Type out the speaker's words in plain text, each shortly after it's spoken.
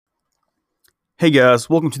Hey guys,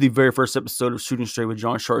 welcome to the very first episode of Shooting Straight with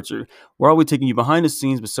Jon Shartzer, where I'll be taking you behind the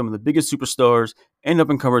scenes with some of the biggest superstars and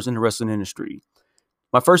up-and-comers in the wrestling industry.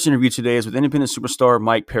 My first interview today is with independent superstar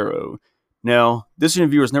Mike Parrow. Now, this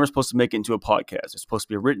interview was never supposed to make it into a podcast. It's supposed to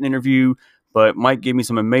be a written interview, but Mike gave me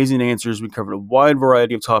some amazing answers. We covered a wide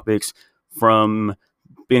variety of topics, from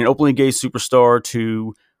being an openly gay superstar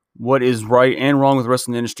to what is right and wrong with the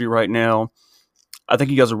wrestling industry right now. I think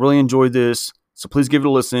you guys will really enjoy this, so please give it a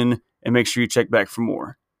listen and make sure you check back for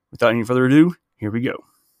more. Without any further ado, here we go.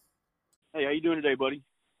 Hey, how you doing today, buddy?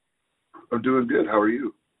 I'm doing good. How are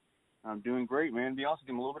you? I'm doing great, man. To be honest,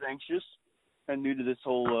 I'm a little bit anxious and new to this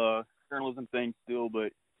whole journalism thing still,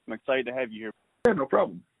 but I'm excited to have you here. Yeah, no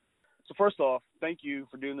problem. So first off, thank you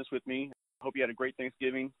for doing this with me. I hope you had a great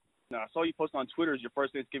Thanksgiving. Now, I saw you post on Twitter as your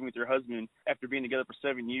first Thanksgiving with your husband after being together for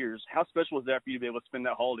 7 years. How special was that for you to be able to spend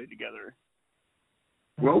that holiday together?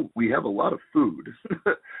 Well, we have a lot of food.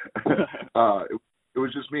 It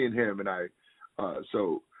was just me and him, and I.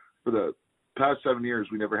 So for the past 7 years,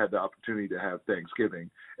 we never had the opportunity to have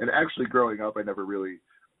Thanksgiving. And actually, growing up,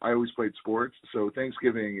 I always played sports, so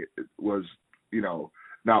Thanksgiving was,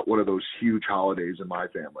 not one of those huge holidays in my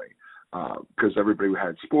family, because everybody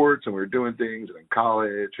had sports and we were doing things and in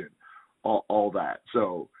college and all that.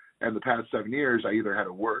 So, and the past 7 years, I either had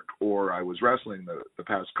to work or I was wrestling the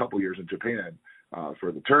past couple years in Japan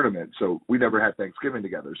for the tournament. So we never had Thanksgiving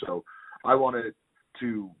together. So I wanted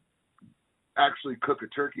to actually cook a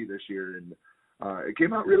turkey this year, and it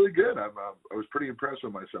came out really good. I was pretty impressed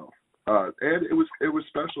with myself. And it was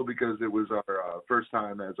special because it was our first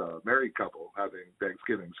time as a married couple having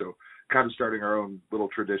Thanksgiving. So kind of starting our own little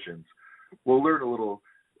traditions. We'll learn a little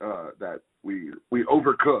that we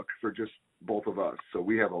overcook for just both of us. So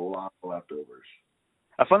we have a lot of leftovers.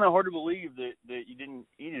 I find that hard to believe that you didn't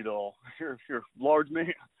eat it all. You're a large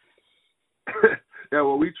man. Yeah,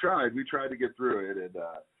 well, we tried to get through it, and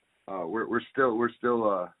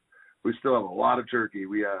we still have a lot of turkey.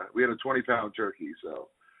 We had a 20-pound turkey, so.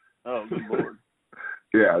 Oh, good Lord.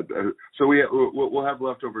 Yeah, so we'll have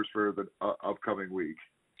leftovers for the upcoming week.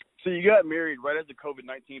 So you got married right as the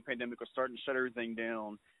COVID-19 pandemic was starting to shut everything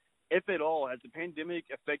down. If at all, has the pandemic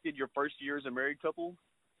affected your first year as a married couple?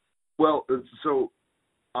 Well, so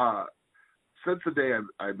since the day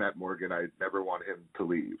I met Morgan, I never wanted him to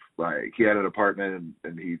leave. Like, he had an apartment,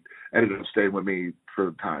 and he ended up staying with me for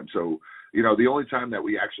the time. So, the only time that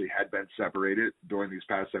we actually had been separated during these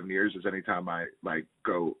past 7 years is anytime I,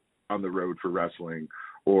 go on the road for wrestling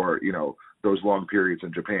or, those long periods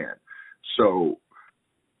in Japan. So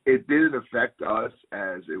it didn't affect us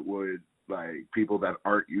as it would, people that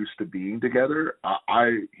aren't used to being together.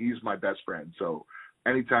 He's my best friend. So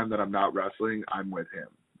anytime that I'm not wrestling, I'm with him.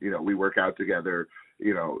 We work out together,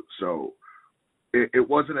 so it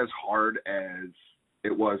wasn't as hard as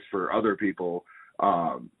it was for other people.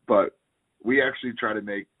 But we actually try to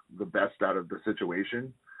make the best out of the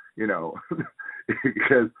situation,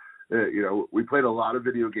 because, we played a lot of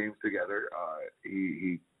video games together.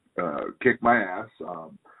 He kicked my ass.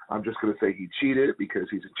 I'm just going to say he cheated because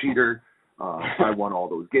he's a cheater. I won all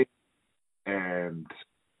those games.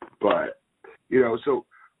 But so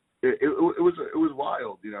it was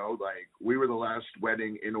wild, we were the last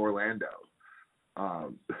wedding in Orlando.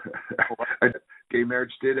 Gay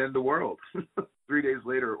marriage did end the world. 3 days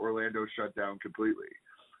later, Orlando shut down completely.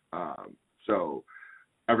 So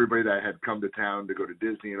everybody that had come to town to go to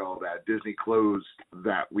Disney and all that, Disney closed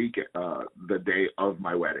that weekend. The day of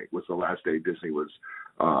my wedding was the last day Disney was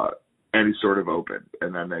any sort of open,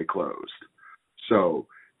 and then they closed. So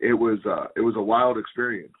it was a wild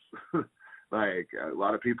experience. A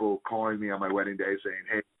lot of people calling me on my wedding day saying,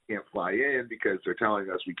 hey, we can't fly in because they're telling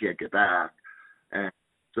us we can't get back. And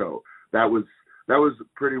so that was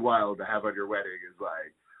pretty wild to have on your wedding, is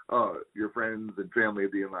your friends and family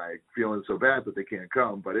being feeling so bad that they can't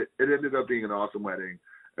come. But it ended up being an awesome wedding.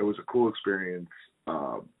 It was a cool experience.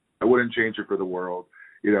 I wouldn't change it for the world.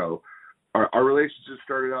 Our relationship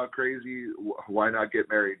started out crazy. Why not get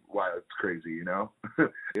married while it's crazy,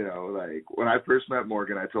 when I first met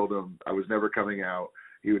Morgan, I told him I was never coming out.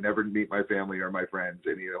 He would never meet my family or my friends,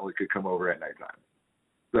 and he only could come over at nighttime.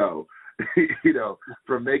 So,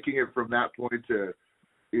 from making it from that point to,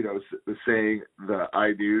 saying the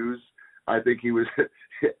I do's, I think he was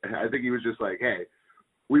just like, hey,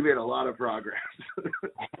 we made a lot of progress.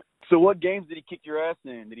 So what games did he kick your ass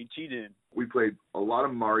in? Did he cheat in? We played a lot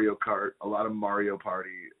of Mario Kart, a lot of Mario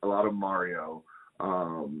Party, a lot of Mario.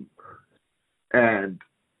 And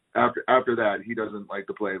after that, he doesn't like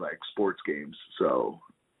to play sports games. So,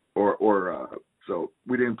 so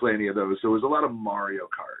we didn't play any of those. So it was a lot of Mario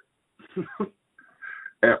Kart.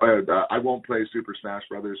 I won't play Super Smash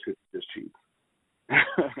Brothers because it just cheats.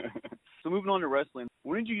 So moving on to wrestling,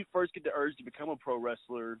 when did you first get the urge to become a pro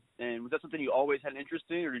wrestler? And was that something you always had an interest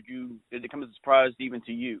in, or did it come as a surprise even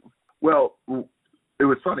to you? Well, it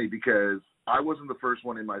was funny because I wasn't the first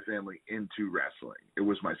one in my family into wrestling. It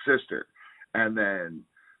was my sister. And then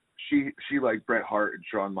she liked Bret Hart and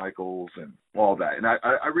Shawn Michaels and all that. And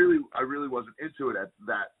I really wasn't into it at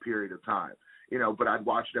that period of time. You know, but I'd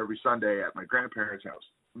watch it every Sunday at my grandparents' house.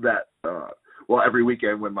 Every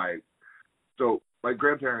weekend when my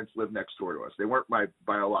grandparents lived next door to us. They weren't my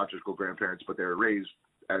biological grandparents, but they were raised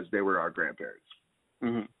as they were our grandparents.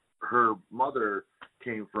 Mm-hmm. Her mother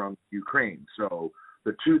came from Ukraine. So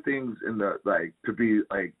the two things to be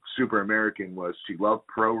like super American was she loved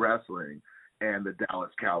pro wrestling and the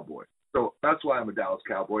Dallas Cowboys. So that's why I'm a Dallas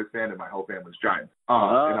Cowboys fan, and my whole family's Giants.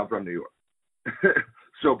 And I'm from New York.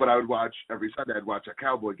 But I would watch every Sunday. I'd watch a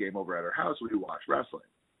Cowboy game over at her house. We would watch wrestling.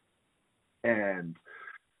 And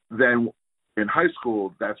then in high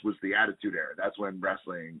school, that was the Attitude Era. That's when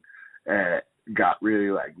wrestling got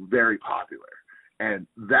really very popular, and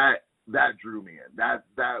that drew me in. That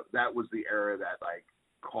was the era that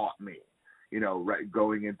caught me. You know, right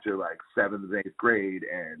going into 7th and 8th grade,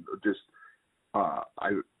 and just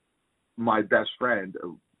my best friend,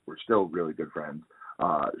 we're still really good friends.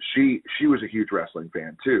 She was a huge wrestling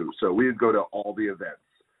fan too, so we would go to all the events,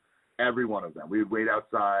 every one of them. We would wait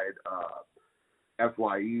outside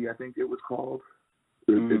FYE, I think it was called.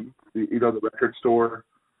 Mm-hmm. You know, the record store.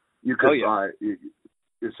 You could buy.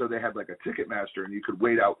 So they had a Ticketmaster, and you could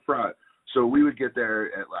wait out front. So we would get there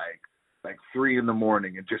at 3 a.m.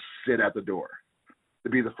 and just sit at the door to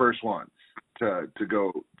be the first ones to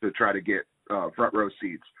go to try to get front row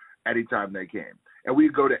seats anytime they came. And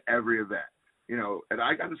we'd go to every event, you know. And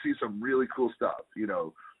I got to see some really cool stuff, you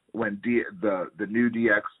know. When the new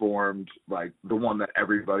DX formed, the one that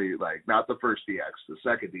everybody not the first DX, the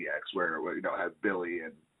second DX, where you know had Billy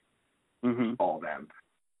and all them,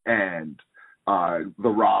 and The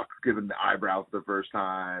Rock giving the eyebrow for the first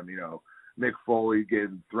time, you know, Mick Foley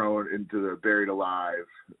getting thrown into the Buried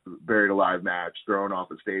Alive match, thrown off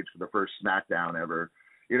the stage for the first SmackDown ever,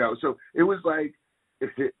 you know. So it was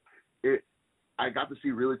I got to see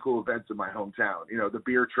really cool events in my hometown. You know, the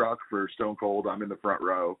beer truck for Stone Cold, I'm in the front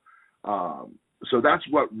row. So that's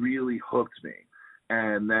what really hooked me.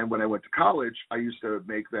 And then when I went to college, I used to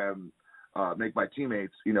make my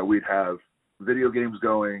teammates, you know, we'd have video games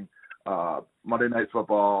going, Monday Night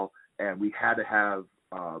Football, and we had to have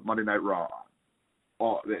Monday Night Raw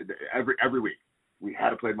every week. We had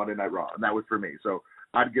to play Monday Night Raw, and that was for me. So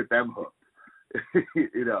I'd get them hooked,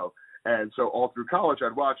 you know. And so all through college,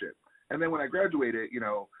 I'd watch it. And then when I graduated, you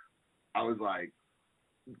know, I was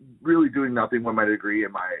really doing nothing with my degree.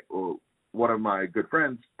 And one of my good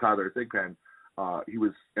friends, Tyler Thigpen, he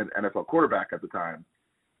was an NFL quarterback at the time,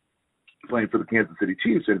 playing for the Kansas City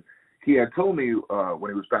Chiefs. And he had told me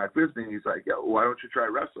when he was back visiting, he's like, "Yo, why don't you try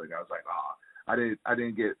wrestling?" I was like, I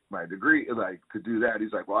didn't get my degree to do that.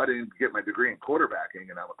 He's like, "Well, I didn't get my degree in quarterbacking,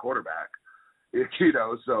 and I'm a quarterback," you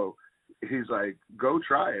know. So he's like, "Go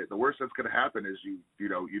try it. The worst that's going to happen is you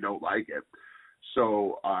don't like it."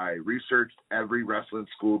 So I researched every wrestling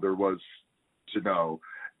school there was to know,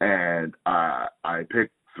 and I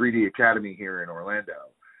picked 3D Academy here in Orlando,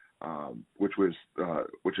 which is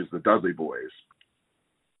the Dudley Boys,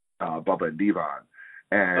 Bubba and Devon.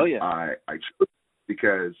 And I chose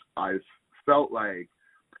because I felt like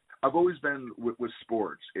I've always been with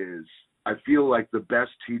sports is I feel like the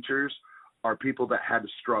best teachers are people that had to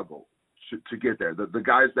struggle to get there, the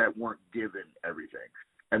guys that weren't given everything.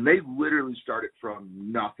 And they literally started from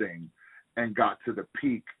nothing and got to the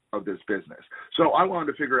peak of this business. So I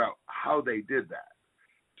wanted to figure out how they did that.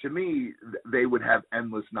 To me, they would have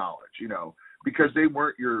endless knowledge, you know, because they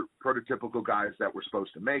weren't your prototypical guys that were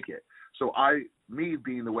supposed to make it. So me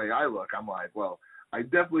being the way I look, I'm like, well, I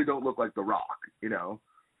definitely don't look like The Rock, you know?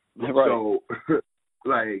 Right. So,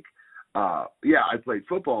 I played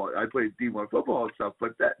football. I played D1 football and stuff,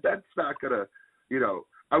 but that's not going to, you know,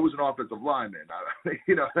 I was an offensive lineman.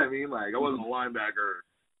 You know what I mean? I wasn't a linebacker.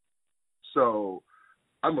 So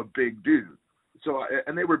I'm a big dude. So,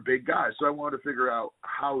 and they were big guys. So I wanted to figure out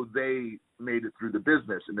how they made it through the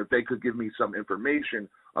business and if they could give me some information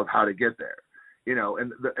of how to get there. You know,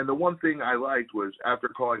 and the one thing I liked was after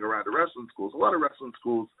calling around to wrestling schools, a lot of wrestling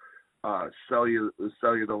schools sell you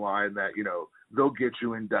the line that, you know, they'll get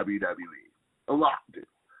you in WWE. A lot do.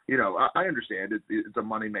 You know, I understand it's a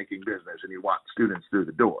money-making business and you want students through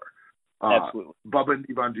the door. Absolutely. Bubba and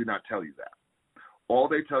Devon do not tell you that. All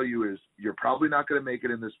they tell you is you're probably not going to make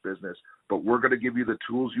it in this business, but we're going to give you the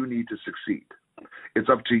tools you need to succeed. It's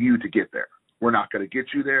up to you to get there. We're not going to get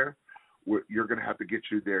you there. You're going to have to get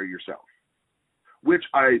you there yourself. which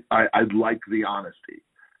I like the honesty.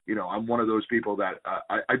 You know, I'm one of those people that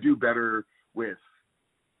I do better with.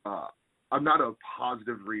 I'm not a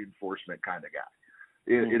positive reinforcement kind of guy.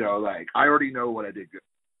 You know, like I already know what I did good.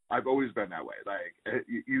 I've always been that way. Like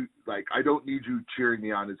you like I don't need you cheering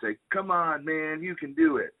me on and say, "Come on, man, you can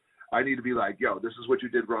do it." I need to be like, "Yo, this is what you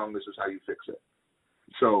did wrong. This is how you fix it."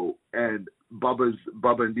 So, and Bubba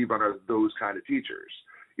and Devon are those kind of teachers.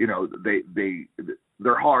 You know,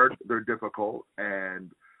 they're hard, they're difficult,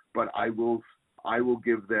 but I will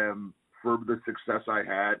give them for the success I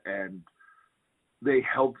had, and they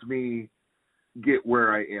helped me get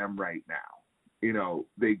where I am right now. You know,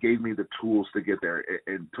 they gave me the tools to get there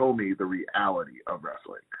and told me the reality of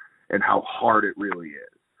wrestling and how hard it really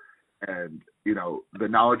is. And, you know, the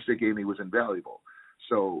knowledge they gave me was invaluable.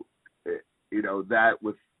 So, you know, that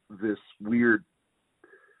with this weird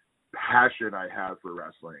passion I have for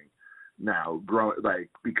wrestling now,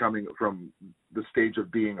 becoming from the stage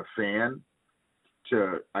of being a fan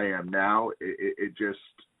to I am now,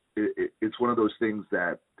 it's one of those things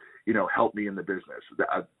that, you know, helped me in the business.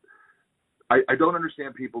 I don't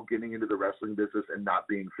understand people getting into the wrestling business and not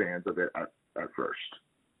being fans of it at first.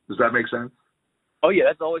 Does that make sense? Oh, yeah,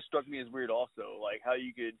 that's always struck me as weird also, like how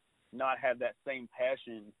you could not have that same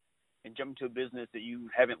passion and jump into a business that you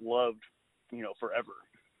haven't loved, you know, forever.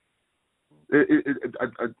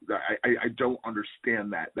 I don't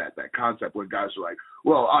understand that concept when guys are like,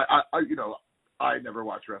 well, I never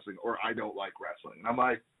watch wrestling or I don't like wrestling. And I'm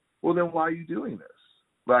like, well, then why are you doing this?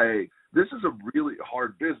 Like, this is a really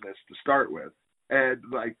hard business to start with. And,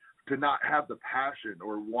 like, to not have the passion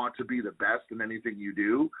or want to be the best in anything you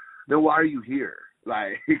do, then why are you here?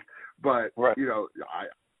 Like, but, right. You know,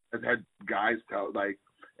 I've had guys tell, like,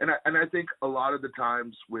 and I think a lot of the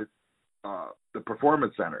times with the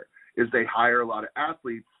Performance Center is they hire a lot of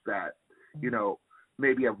athletes that, you know,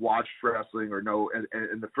 maybe have watched wrestling or know, and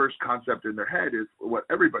the first concept in their head is what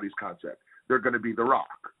everybody's concept. They're going to be The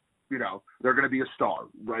Rock. You know, they're going to be a star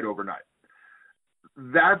right overnight.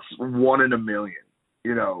 That's one in a million.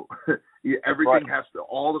 You know, everything has to,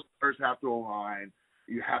 all the stars have to align.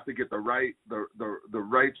 You have to get the right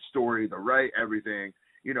story, the right everything.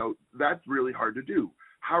 You know, that's really hard to do.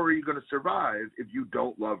 How are you going to survive if you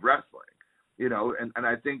don't love wrestling? You know, and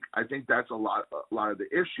I think that's a lot of the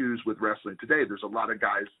issues with wrestling today. There's a lot of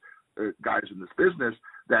guys in this business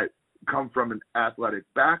that come from an athletic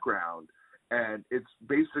background, and it's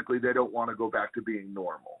basically they don't want to go back to being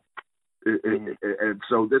normal. And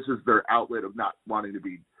so this is their outlet of not wanting to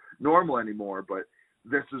be normal anymore, but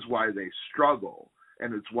this is why they struggle,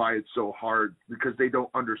 and it's why it's so hard because they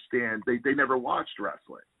don't understand. They never watched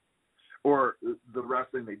wrestling. Or the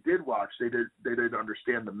wrestling they did watch, they didn't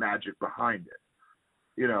understand the magic behind it.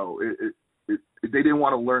 You know, they didn't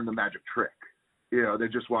want to learn the magic trick. You know, they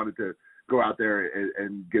just wanted to go out there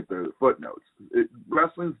and get the footnotes.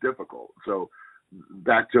 Wrestling's difficult. So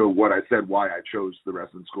back to what I said, why I chose the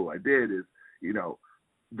wrestling school I did is, you know,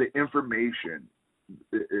 the information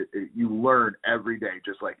you learn every day,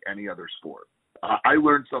 just like any other sport. I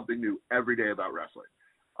learn something new every day about wrestling.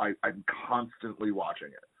 I'm constantly watching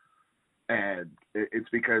it. And it's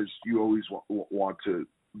because you always want to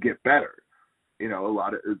get better, you know.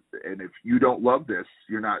 And if you don't love this,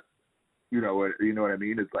 you're not, you know what I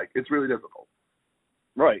mean. It's like it's really difficult,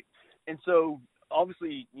 right? And so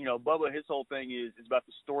obviously, you know, Bubba, his whole thing is about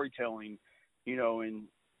the storytelling, you know, and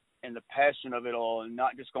the passion of it all, and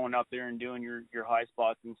not just going out there and doing your high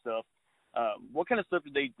spots and stuff. What kind of stuff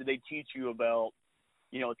did they teach you about,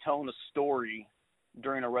 you know, telling a story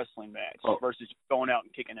during a wrestling match versus going out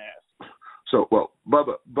and kicking ass? So, well,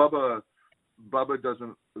 Bubba does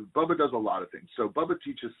a lot of things. So Bubba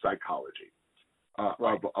teaches psychology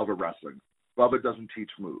of a wrestling. Bubba doesn't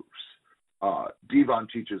teach moves. Devon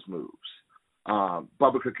teaches moves.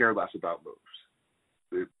 Bubba could care less about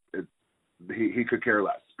moves. He could care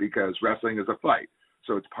less because wrestling is a fight.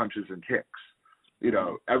 So it's punches and kicks. You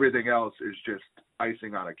know, everything else is just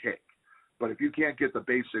icing on a cake. But if you can't get the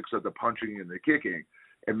basics of the punching and the kicking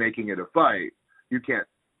and making it a fight, you can't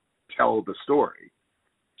tell the story.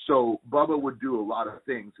 So Bubba would do a lot of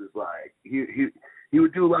things. Is like he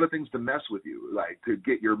would do a lot of things to mess with you, like to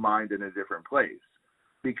get your mind in a different place.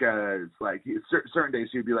 Because like certain days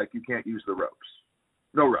he'd be like, you can't use the ropes.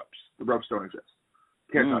 No ropes. The ropes don't exist.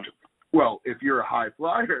 Can't touch them. Well, if you're a high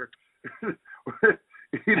flyer, you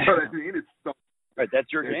know what I mean? It's so, right.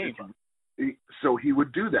 That's your game. So he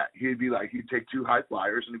would do that. He'd be like, he'd take two high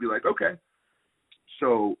flyers and he'd be like, okay,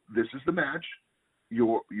 so this is the match.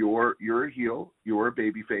 You're a heel. You're a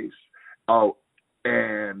baby face. Oh,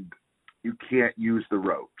 and you can't use the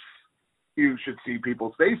ropes. You should see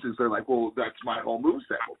people's faces. They're like, well, that's my whole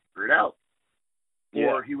moveset. We'll figure it out.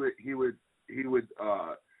 or he would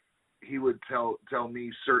tell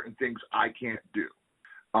me certain things I can't do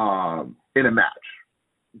in a match,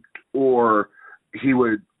 or he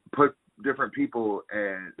would put different people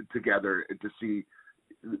together to see,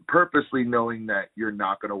 purposely knowing that you're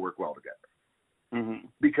not going to work well together,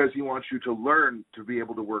 because he wants you to learn to be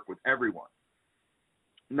able to work with everyone,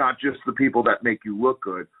 not just the people that make you look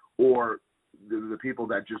good or the people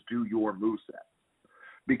that just do your moveset.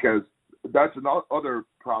 Because that's another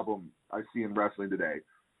problem I see in wrestling today.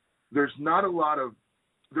 There's no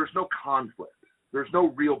conflict. There's no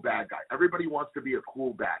real bad guy. Everybody wants to be a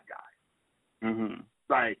cool bad guy.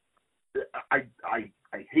 Like, I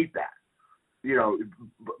hate that. You know,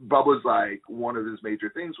 Bubba's like, one of his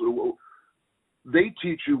major things, they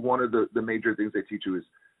teach you, one of the major things they teach you is,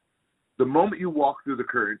 the moment you walk through the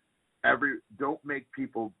curtain, don't make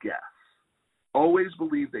people guess. Always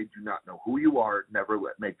believe they do not know who you are. Never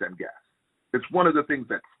make them guess. It's one of the things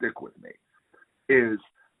that stick with me. Is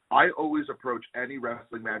I always approach any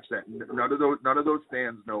wrestling match that none of those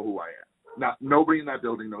fans know who I am. Nobody in that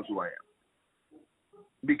building knows who I am.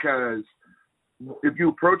 Because if you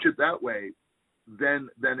approach it that way, then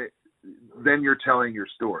you're telling your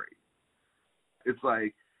story. It's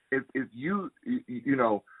like, if you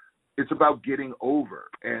know, it's about getting over,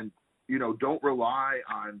 and don't rely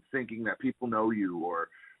on thinking that people know you, or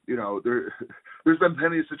there's been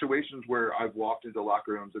plenty of situations where I've walked into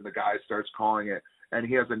locker rooms and the guy starts calling it, and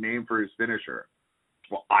he has a name for his finisher.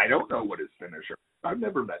 Well, I don't know what his finisher. I've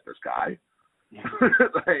never met this guy.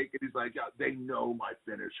 And he's like, yeah, they know my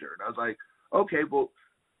finisher, and I was like, okay, well,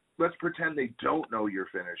 let's pretend they don't know your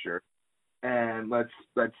finisher, and let's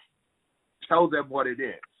tell them what it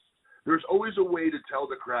is. There's always a way to tell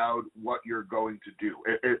the crowd what you're going to do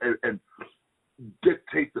and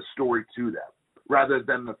dictate the story to them, rather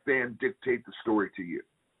than the fan dictate the story to you.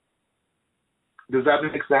 Does that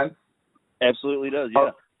make sense? Absolutely does,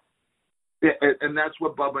 yeah. And that's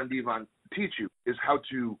what Bubba and Devon teach you, is how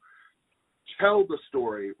to tell the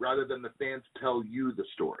story rather than the fans tell you the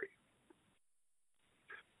story.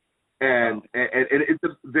 And it's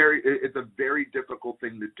a very difficult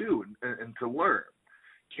thing to do and to learn.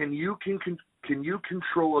 Can you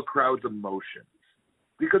control a crowd's emotions?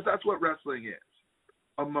 Because that's what wrestling is,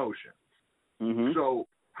 emotions. So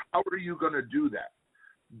how are you going to do that?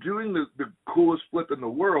 Doing the coolest flip in the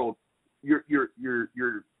world, you're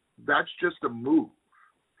that's just a move.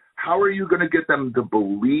 How are you going to get them to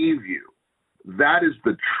believe you? That is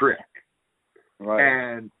the trick. Right.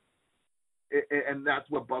 And that's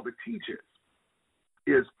what Bubba teaches.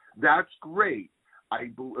 Is that's great.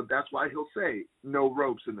 That's why he'll say no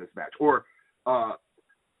ropes in this match, or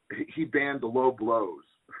he banned the low blows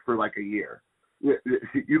for like a year.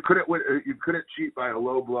 You couldn't cheat by a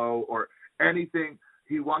low blow or anything.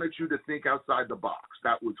 He wanted you to think outside the box.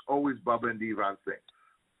 That was always Bubba and Devon's thing.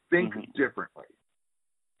 Think differently,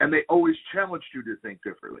 and they always challenged you to think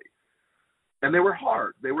differently. And they were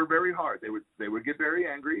hard. They were very hard. They would get very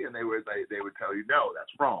angry, and they would tell you, no,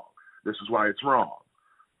 that's wrong. This is why it's wrong.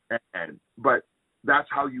 But that's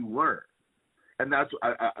how you learn. And that's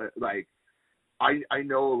I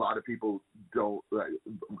know a lot of people don't.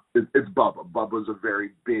 It's Bubba. Bubba's a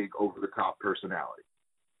very big, over-the-top personality.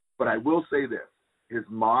 But I will say this: his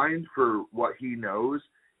mind for what he knows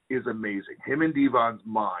is amazing. Him and Devon's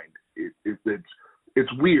mind,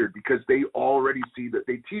 it's weird, because they already see that.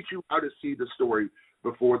 They teach you how to see the story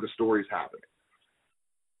before the story's happening.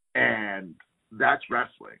 And that's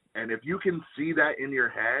wrestling. And if you can see that in your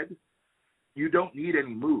head, you don't need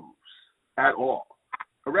any moves at all.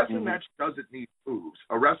 A wrestling match doesn't need moves.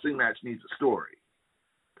 A wrestling match needs a story.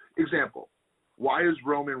 Example, why is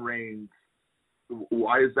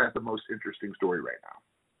that the most interesting story right now?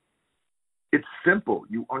 It's simple.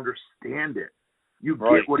 You understand it. You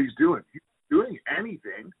get what he's doing. He's doing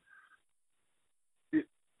anything,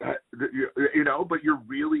 but you're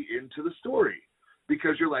really into the story,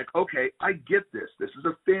 because you're like, okay, I get this. This is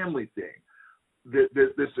a family thing.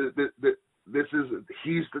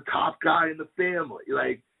 He's the top guy in the family.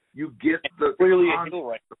 Like, you get the clearly a heel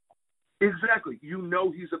right. Exactly. You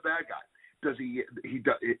know he's a bad guy. Does he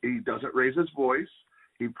doesn't raise his voice.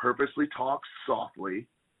 He purposely talks softly.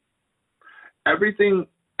 Everything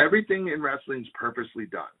in wrestling is purposely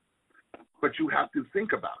done. But you have to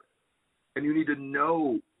think about it, and you need to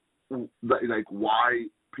know like why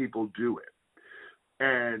people do it,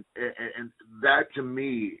 and that to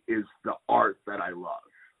me is the art that I love.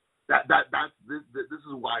 This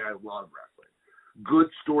is why I love wrestling. Good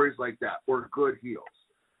stories like that, or good heels.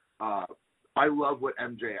 I love what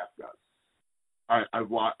MJF does. I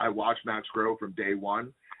watched Max grow from day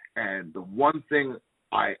one, and the one thing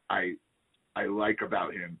I I like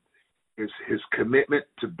about him is his commitment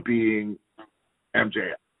to being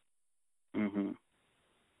MJF. Mm-hmm.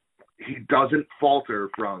 He doesn't falter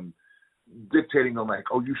from dictating on like,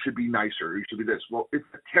 oh, you should be nicer, you should be this. Well, it's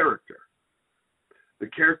a character. The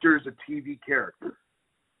character is a TV character.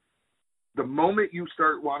 The moment you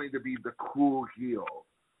start wanting to be the cool heel,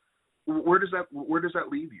 where does that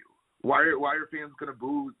leave you? Why are fans going to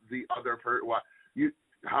boo the other person?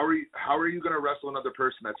 How are you going to wrestle another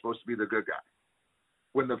person that's supposed to be the good guy?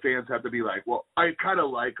 When the fans have to be like, well, I kind of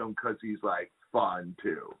like him because he's like fun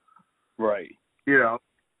too, right? You know.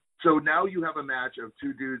 So now you have a match of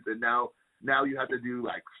two dudes, and now you have to do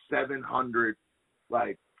like 700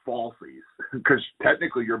 like falsies because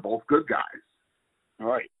technically you're both good guys,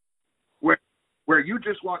 right? Where you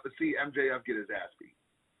just want to see MJF get his ass beat.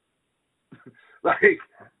 Like,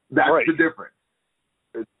 that's right. the difference.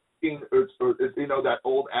 It's you know, that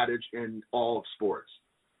old adage in all of sports: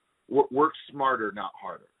 work smarter, not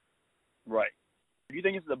harder. Right. Do you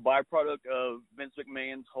think it's a byproduct of Vince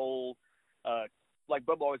McMahon's whole, like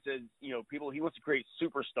Bubba always says, you know, he wants to create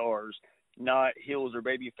superstars, not heels or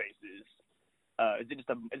baby faces.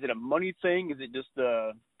 Is it a money thing? Is it just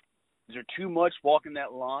is there too much walking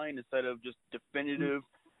that line instead of just definitive?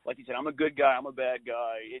 Like you said, I'm a good guy, I'm a bad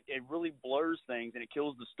guy. It really blurs things and it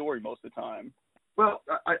kills the story most of the time. Well,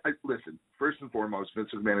 I listen, first and foremost, Vince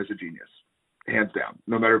McMahon is a genius, hands down.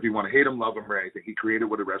 No matter if you want to hate him, love him, or anything, he created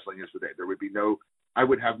what a wrestling is today. I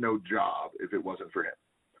would have no job if it wasn't for him.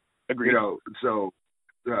 Agreed. You know, so,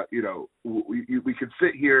 you know, we could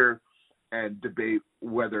sit here and debate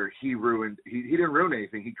whether he didn't ruin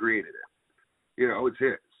anything, he created it. You know, it's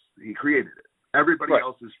his. He created it. Everybody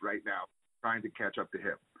else is right now trying to catch up to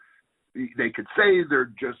him. They could say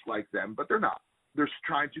they're just like them, but they're not. They're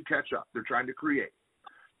trying to catch up. They're trying to create.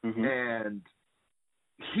 Mm-hmm. And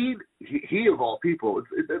he of all people,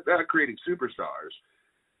 it's not creating superstars.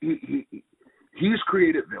 He's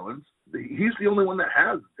created villains. He's the only one that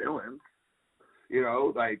has villains. You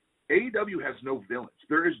know, like AEW has no villains.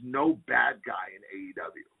 There is no bad guy in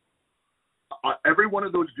AEW. Every one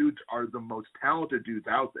of those dudes are the most talented dudes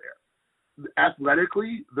out there.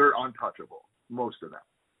 Athletically, they're untouchable. Most of them.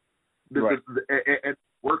 Right. And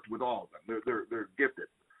worked with all of them. They're gifted.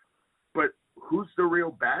 But who's the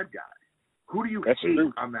real bad guy? Who do you hate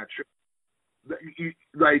true. on that show?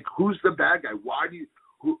 Like, who's the bad guy? Why do you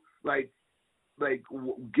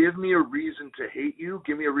give me a reason to hate you?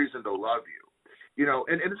 Give me a reason to love you. You know,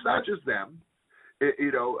 and it's not just them.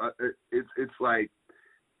 It's like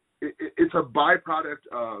it's a byproduct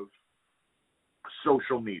of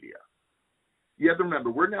social media. You have to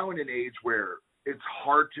remember, we're now in an age where it's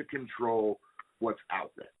hard to control what's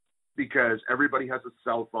out there because everybody has a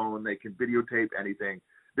cell phone. They can videotape anything.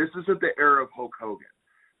 This isn't the era of Hulk Hogan.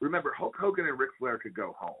 Remember, Hulk Hogan and Ric Flair could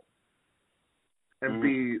go home and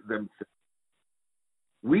be themselves.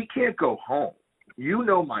 We can't go home. You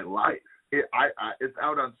know my life. It's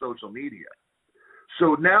out on social media.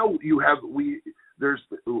 So now this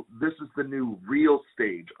is the new real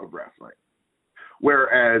stage of wrestling.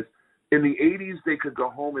 Whereas in the 80s, they could go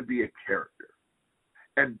home and be a character.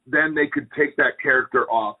 And then they could take that character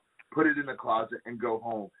off, put it in the closet, and go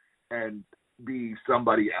home and be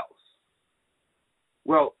somebody else.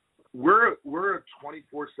 Well, we're a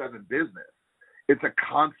 24/7 business. It's a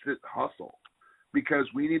constant hustle because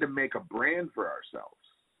we need to make a brand for ourselves.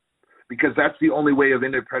 Because that's the only way of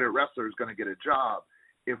independent wrestler is going to get a job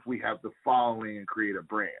if we have the following and create a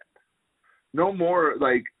brand. No more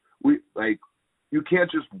you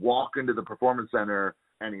can't just walk into the performance center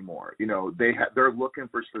anymore. You know, they're looking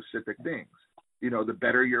for specific things. You know, the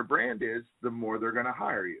better your brand is, the more they're going to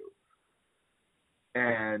hire you.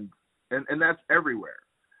 And that's everywhere.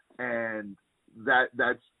 And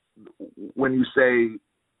that's when you say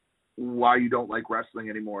why you don't like wrestling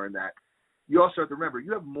anymore, and that you also have to remember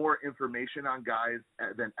you have more information on guys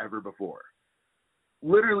than ever before.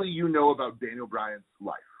 Literally, you know about Daniel Bryan's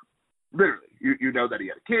life. Literally, you know that he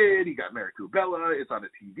had a kid, he got married to Bella, it's on the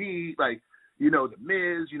TV. Like, you know the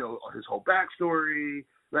Miz, you know his whole backstory.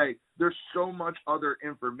 Like, there's so much other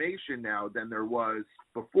information now than there was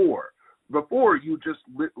before. Before, you just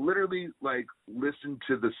literally like listened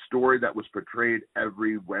to the story that was portrayed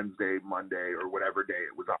every Wednesday, Monday, or whatever day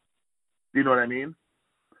it was on. Do you know what I mean?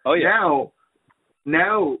 Oh yeah.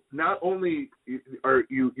 Now, not only are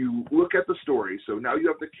you look at the story, so now you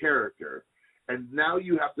have the character, and now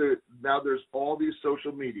there's all these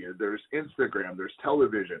social media, there's Instagram, there's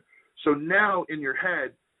television. So now in your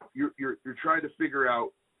head, you're trying to figure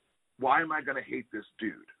out, why am I going to hate this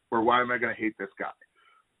dude, or why am I going to hate this guy?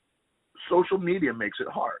 Social media makes it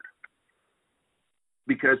hard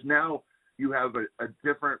because now you have a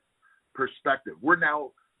different perspective. We're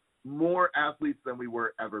now more athletes than we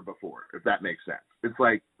were ever before, if that makes sense. It's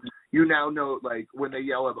like, you now know, like, when they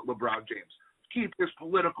yell at LeBron James, keep his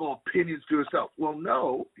political opinions to himself. Well,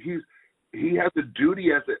 no, he has a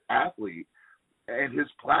duty as an athlete and his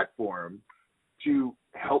platform to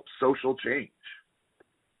help social change.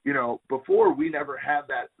 You know, before we never had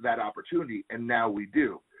that opportunity, and now we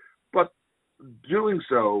do. But doing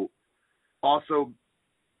so also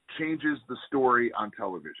changes the story on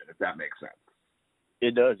television, if that makes sense.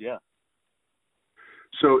 It does, yeah.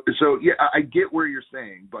 So yeah, I get where you're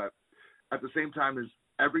saying, but at the same time, is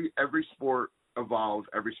every sport evolves,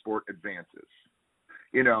 every sport advances.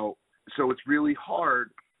 You know, so it's really hard,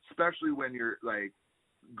 especially when you're like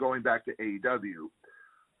going back to AEW.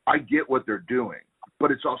 I get what they're doing, but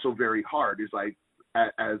it's also very hard. It's like,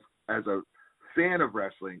 as a fan of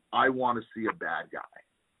wrestling, I want to see a bad guy.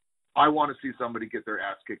 I want to see somebody get their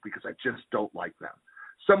ass kicked because I just don't like them.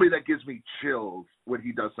 Somebody that gives me chills when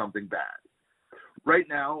he does something bad. Right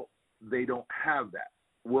now, they don't have that.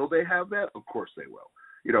 Will they have that? Of course they will.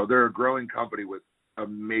 You know, they're a growing company with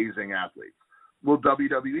amazing athletes. Will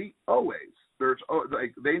WWE? Always.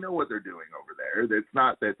 They know what they're doing over there. It's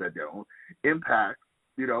not that they don't. Impact,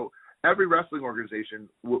 you know, every wrestling organization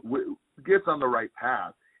gets on the right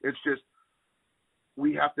path. It's just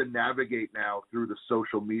we have to navigate now through the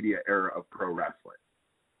social media era of pro wrestling.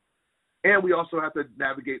 And we also have to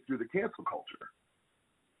navigate through the cancel culture.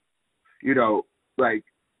 You know, like,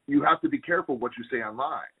 you have to be careful what you say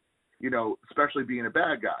online, you know, especially being a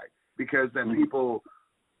bad guy, because then people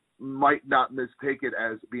might not mistake it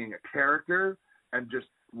as being a character and just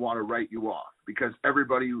want to write you off. Because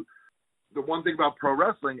the one thing about pro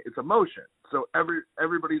wrestling, it's emotion. So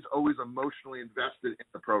everybody's always emotionally invested in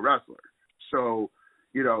the pro wrestler. So,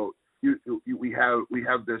 you know, we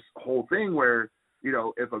have this whole thing where, you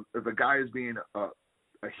know, if a guy is being a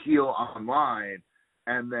heel online,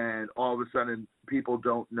 and then all of a sudden people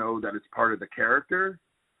don't know that it's part of the character,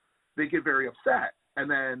 they get very upset. And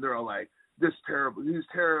then they're all like, he's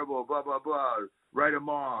terrible, blah, blah, blah, write him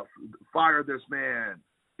off, fire this man,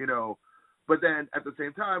 you know. But then at the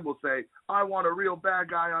same time, we'll say, I want a real bad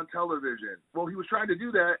guy on television. Well, he was trying to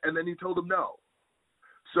do that, and then he told him no.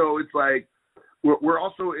 So it's like, we're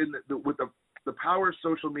also with the power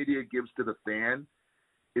social media gives to the fan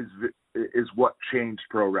is what changed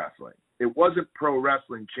pro wrestling. It wasn't pro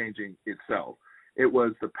wrestling changing itself. It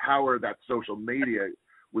was the power that social media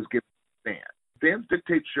was giving fans. Fans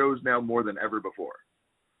dictate shows now more than ever before,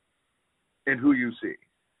 and who you see.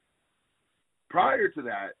 Prior to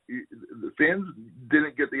that, the fans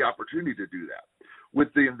didn't get the opportunity to do that.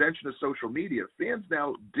 With the invention of social media, fans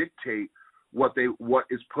now dictate what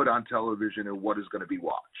is put on television and what is going to be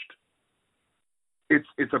watched.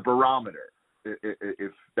 It's a barometer,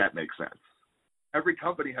 if that makes sense. Every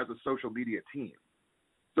company has a social media team.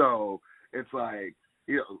 So it's like,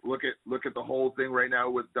 you know, look at the whole thing right now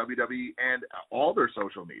with WWE and all their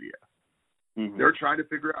social media. Mm-hmm. They're trying to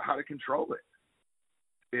figure out how to control it.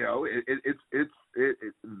 You know,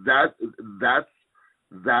 that's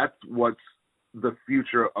what's the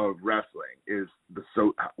future of wrestling, is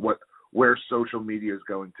where social media is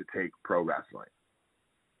going to take pro wrestling.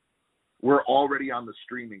 We're already on the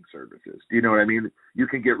streaming services. Do you know what I mean? You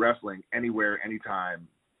can get wrestling anywhere, anytime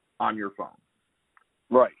on your phone.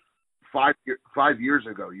 Right. 5 years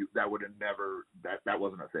ago, that would have never, that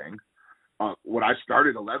wasn't a thing. When I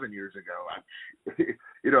started 11 years ago,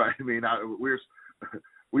 you know what I mean?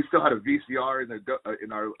 We still had a VCR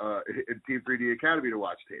in our Team 3D Academy to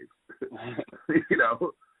watch tapes. You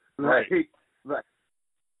know, right. Like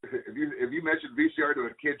if you mention VCR to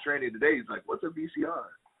a kid training today, he's like, "What's a VCR?"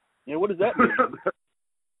 Yeah, what does that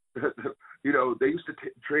mean? You know, they used to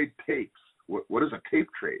trade tapes. What is a tape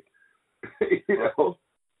trade? You know,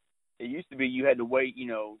 it used to be you had to wait, you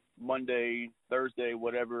know, Monday, Thursday,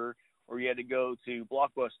 whatever, or you had to go to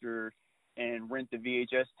Blockbuster and rent the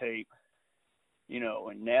VHS tape. You know,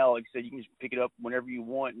 and now, like I said, you can just pick it up whenever you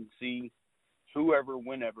want and see whoever,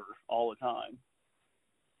 whenever, all the time.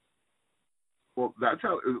 Well, that's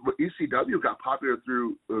how ECW got popular,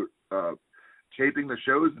 through taping the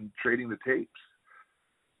shows and trading the tapes.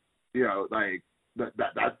 You know, like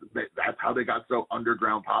that's how they got so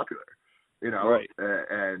underground popular. You know, right.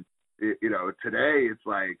 And you know, today it's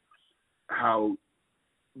like how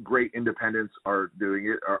great independents are doing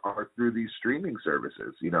it are through these streaming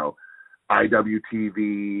services. You know,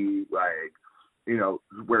 IWTV, like, you know,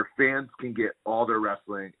 where fans can get all their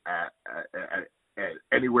wrestling at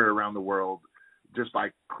anywhere around the world just by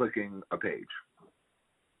clicking a page.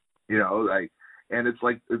 You know, like, and it's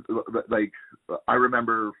like I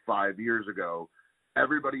remember 5 years ago,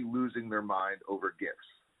 everybody losing their mind over GIFs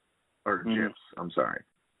GIFs. I'm sorry.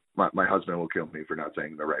 My husband will kill me for not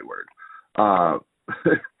saying the right word.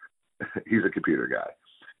 He's a computer guy.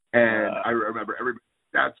 And I remember everybody,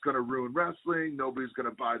 that's going to ruin wrestling. Nobody's going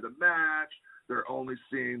to buy the match. They're only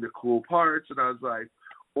seeing the cool parts. And I was like,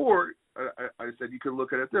 or I said, you could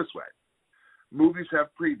look at it this way. Movies have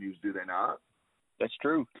previews, do they not? That's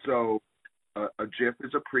true. So a GIF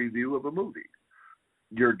is a preview of a movie.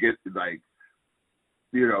 You're getting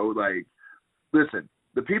listen,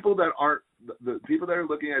 the people that are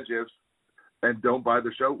looking at GIFs and don't buy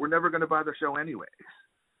the show, we're never going to buy the show anyways.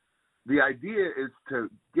 The idea is to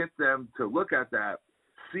get them to look at that,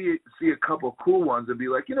 see a couple cool ones and be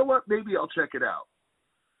like, you know what, maybe I'll check it out.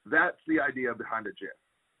 That's the idea behind a GIF.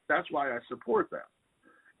 That's why I support them.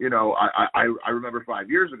 You know, I remember 5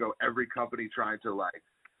 years ago, every company trying to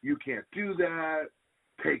you can't do that,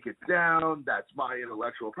 take it down, that's my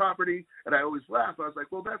intellectual property. And I always laugh. I was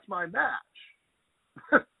like, well, that's my match.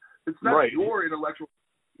 It's not right. Your intellectual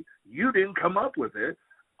property. You didn't come up with it.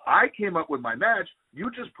 I came up with my match. You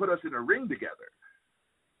just put us in a ring together.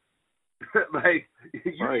 You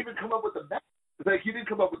didn't even come up with the match. You didn't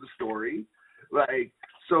come up with the story.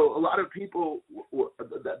 So a lot of people,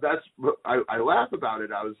 I laugh about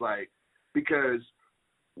it. I was like, because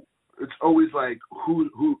it's always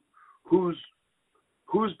who's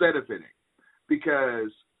benefiting?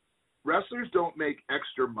 Because wrestlers don't make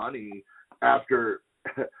extra money after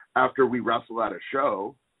we wrestle at a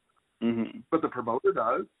show, but the promoter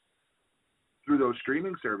does through those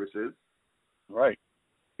streaming services. Right.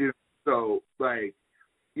 So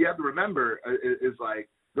you have to remember is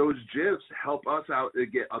those GIFs help us out to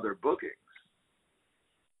get other bookings.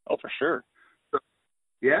 Oh, for sure. So,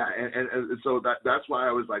 yeah, and so that's why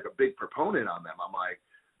I was a big proponent on them. I'm like,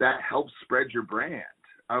 that helps spread your brand.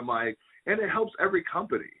 I'm like, and it helps every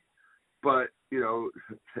company. But,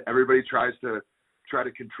 everybody tries to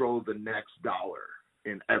control the next dollar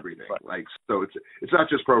in everything. Right. So it's not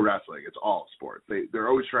just pro wrestling, it's all sports. They're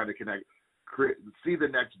always trying to see the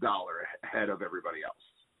next dollar ahead of everybody else.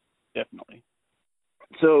 Definitely.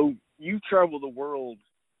 So you travel the world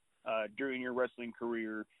during your wrestling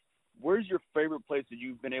career. Where's your favorite place that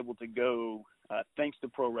you've been able to go thanks to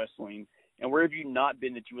pro wrestling? And where have you not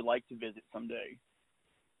been that you would like to visit someday?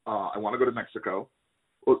 I want to go to Mexico.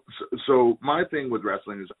 Well, so my thing with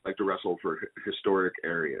wrestling is I like to wrestle for historic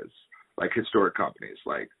areas, historic companies.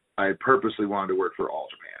 I purposely wanted to work for All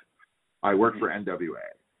Japan. I work for NWA.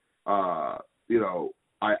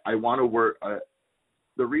 I want to work.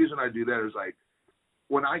 The reason I do that is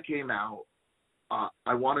when I came out,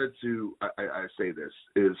 I wanted to. I say this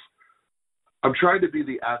is I'm trying to be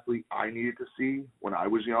the athlete I needed to see when I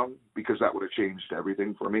was young because that would have changed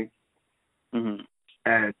everything for me. Mm-hmm.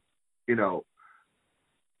 And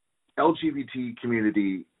LGBT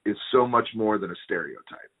community is so much more than a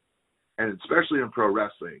stereotype, and especially in pro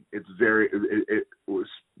wrestling, it's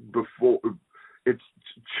it's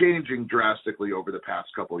changing drastically over the past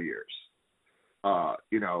couple of years.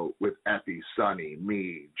 With Effie, Sonny,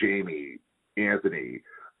 me, Jamie, Anthony,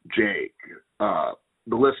 Jake, the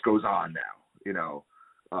list goes on now.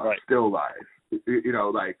 Right. Still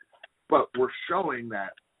life, but we're showing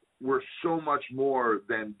that we're so much more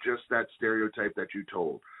than just that stereotype that you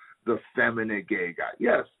told. The feminine gay guy.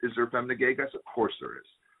 Yes, is there feminine gay guys? Of course there is.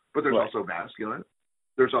 But there's also masculine.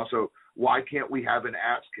 There's also, why can't we have an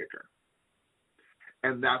ass kicker?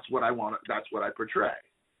 And that's what I want. That's what I portray.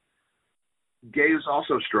 Gay is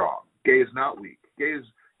also strong. Gay is not weak. Gay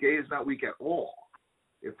is not weak at all.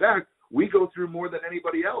 In fact, we go through more than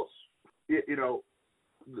anybody else.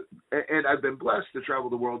 And I've been blessed to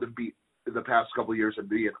travel the world and be the past couple of years and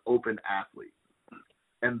be an open athlete.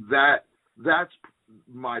 And that's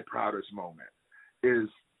my proudest moment is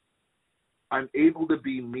I'm able to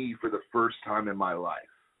be me for the first time in my life.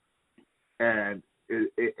 And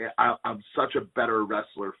I'm such a better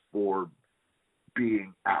wrestler for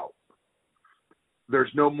being out.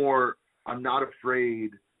 There's no more, I'm not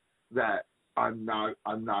afraid that I'm not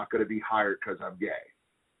going to be hired because I'm gay.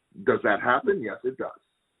 Does that happen? Yes, it does.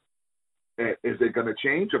 Is it going to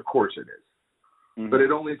change? Of course it is. Mm-hmm. But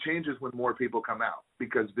it only changes when more people come out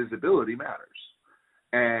because visibility matters.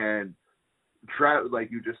 And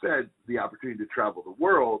like you just said, the opportunity to travel the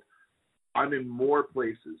world, I'm in more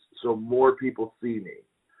places, so more people see me,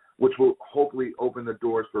 which will hopefully open the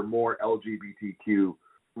doors for more LGBTQ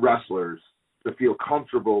wrestlers to feel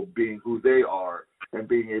comfortable being who they are and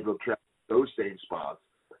being able to travel those same spots.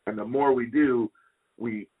 And the more we do,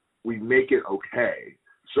 we make it okay,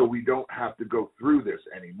 so we don't have to go through this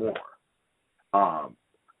anymore.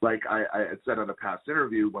 Like I had said on a past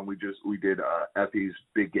interview when we did Effie's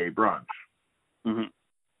Big Gay Brunch. Mm-hmm.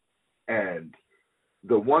 And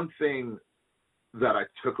the one thing that I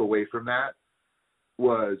took away from that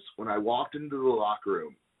was when I walked into the locker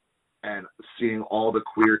room and seeing all the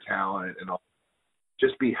queer talent and all,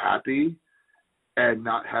 just be happy and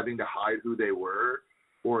not having to hide who they were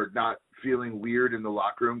or not feeling weird in the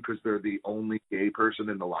locker room because they're the only gay person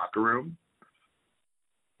in the locker room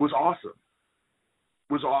was awesome.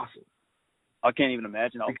 Was awesome. I can't even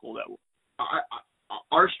imagine how cool that was.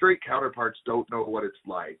 Our straight counterparts don't know what it's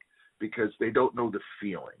like because they don't know the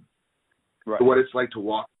feeling. Right. What it's like to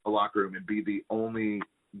walk in a locker room and be the only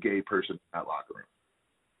gay person in that locker room.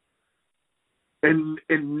 And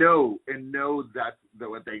know that's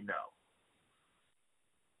what they know.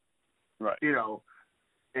 Right. You know,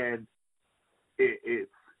 and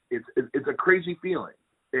it's a crazy feeling.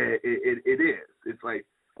 It is. It's like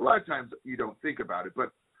a lot of times you don't think about it,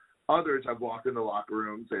 but others have walked into locker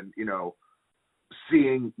rooms and, you know,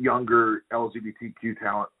 seeing younger LGBTQ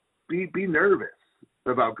talent be nervous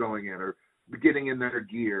about going in or getting in their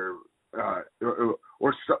gear, or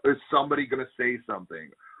is somebody going to say something?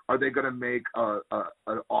 Are they going to make an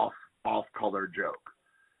off-color joke?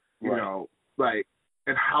 You know, like,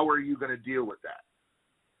 and how are you going to deal with that?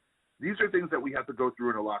 These are things that we have to go through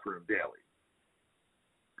in a locker room daily.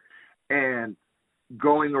 And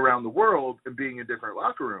going around the world and being in different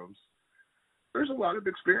locker rooms, there's a lot of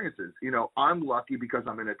experiences. You know, I'm lucky because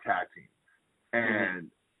I'm in a tag team,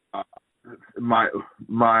 and my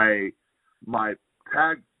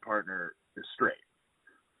tag partner is straight,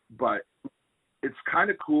 but it's kind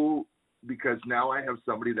of cool because now I have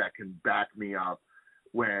somebody that can back me up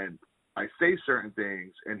when I say certain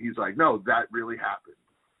things, and he's like, no, that really happened.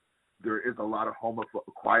 There is a lot of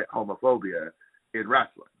quiet homophobia in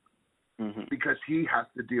wrestling because he has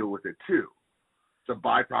to deal with it too. It's a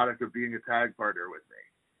byproduct of being a tag partner with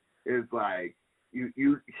me. Is like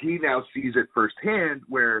he now sees it firsthand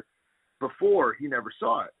where before he never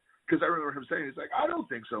saw it. Because I remember him saying, he's like, I don't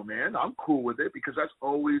think so, man. I'm cool with it, because that's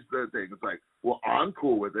always the thing. It's like, well, I'm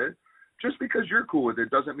cool with it. Just because you're cool with it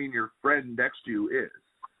doesn't mean your friend next to you is.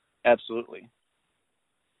 Absolutely.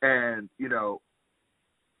 And, you know,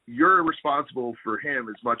 you're responsible for him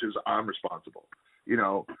as much as I'm responsible. You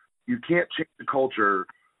know, you can't change the culture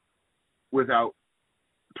without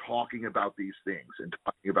talking about these things and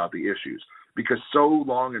talking about the issues. Because so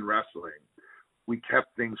long in wrestling, we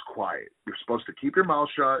kept things quiet. You're supposed to keep your mouth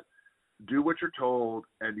shut, do what you're told,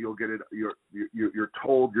 and you'll get it. You're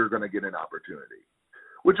told you're going to get an opportunity,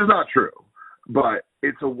 which is not true, but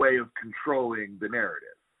it's a way of controlling the narrative.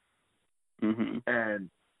 And,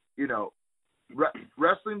 you know,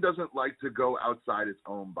 wrestling doesn't like to go outside its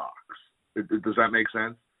own box. Does that make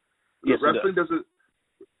sense? Yes, wrestling doesn't,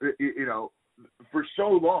 you know, for so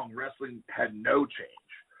long, wrestling had no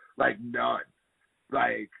change, like none.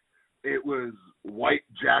 Like, it was white,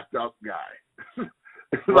 jacked up guy.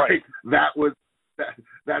 Like,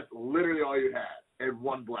 that's literally all you had, and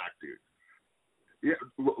one black dude. Yeah,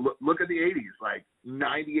 look at the 80s. Like,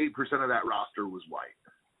 98% of that roster was white.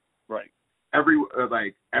 Right.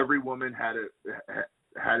 Every woman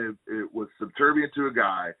was subservient to a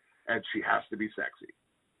guy, and she has to be sexy.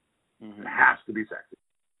 It has to be sexy.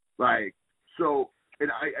 Like, so,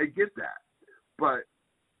 and I get that, but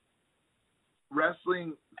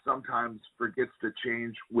wrestling sometimes forgets to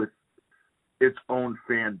change with its own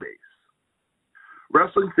fan base.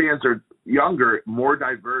 Wrestling fans are younger, more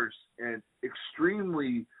diverse, and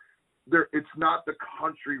extremely, it's not the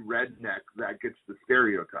country redneck that gets the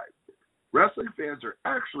stereotype. Wrestling fans are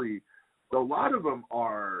actually, a lot of them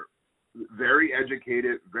are very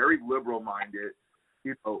educated, very liberal-minded.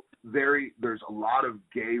 You know, there's a lot of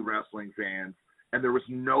gay wrestling fans, and there was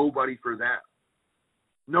nobody for them.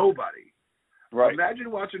 Nobody. Right.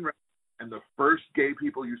 Imagine watching wrestling, and the first gay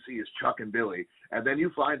people you see is Chuck and Billy, and then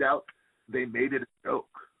you find out they made it a joke.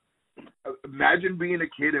 Imagine being a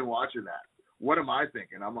kid and watching that. What am I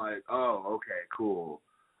thinking? I'm like, oh, okay, cool,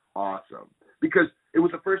 awesome. Because it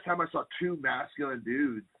was the first time I saw two masculine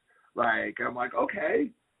dudes. Like, I'm like, okay.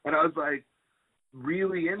 And I was like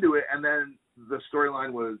really into it. And then the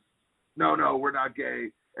storyline was, no, we're not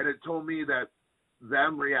gay. And it told me that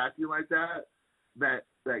them reacting like that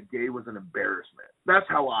gay was an embarrassment. That's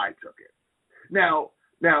how I took it. Now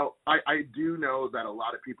I do know that a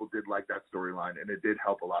lot of people did like that storyline, and it did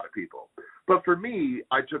help a lot of people. But for me,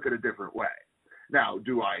 I took it a different way. Now,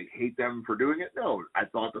 do I hate them for doing it? No, I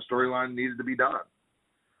thought the storyline needed to be done.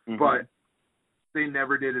 But they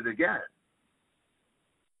never did it again.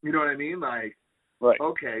 You know what I mean? Like,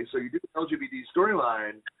 okay, so you do the LGBT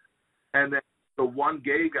storyline, and then the one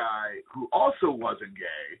gay guy who also wasn't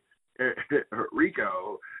gay,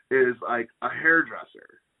 Rico, is like a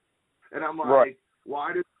hairdresser. And I'm like,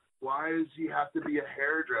 why why does he have to be a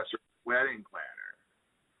hairdresser, wedding planner?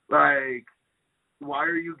 Like, why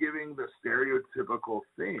are you giving the stereotypical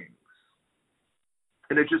things?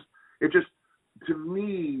 And it just, to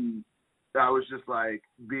me, I was just like,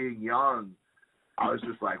 being young, I was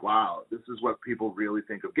just like, wow, this is what people really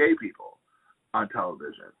think of gay people on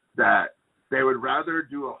television. That they would rather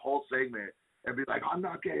do a whole segment and be like, I'm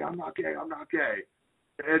not gay, I'm not gay, I'm not gay.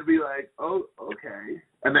 And be like, oh, okay.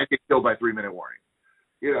 And then get killed by 3-minute warning.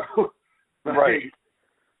 You know? Like, right.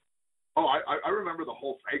 Oh, I remember the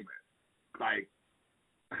whole segment. Like,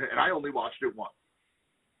 and I only watched it once.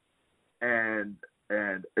 And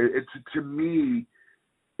it's, to me,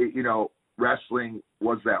 you know, wrestling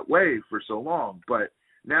was that way for so long. But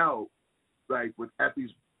now, like, with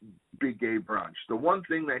Effie's Big Gay Brunch, the one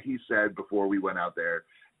thing that he said before we went out there,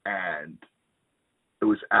 and it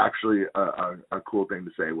was actually a cool thing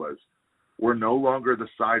to say, was, we're no longer the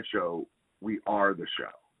sideshow, we are the show.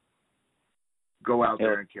 Go out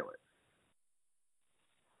there and kill it.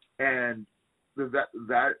 And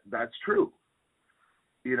that's true.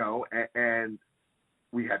 You know, and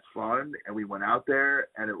we had fun, and we went out there,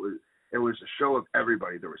 and it was a show of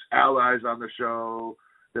everybody. There was allies on the show.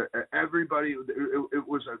 Everybody, it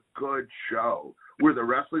was a good show. Were the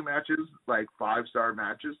wrestling matches like 5-star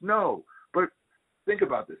matches? No. But think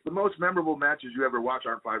about this. The most memorable matches you ever watch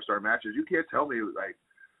aren't 5-star matches. You can't tell me, like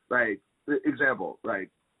example,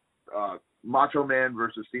 like Macho Man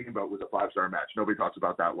versus Steamboat was a 5-star match. Nobody talks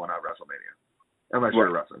about that one on WrestleMania, unless you're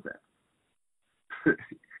a wrestling fan.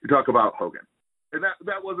 You talk about Hogan. And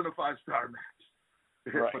that wasn't a 5-star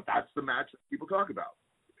match. Right. But that's the match that people talk about.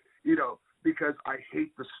 You know, because I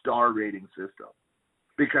hate the star rating system.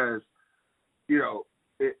 Because, you know,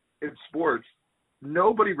 in sports,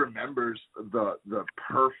 nobody remembers the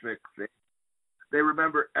perfect thing. They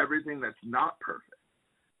remember everything that's not perfect.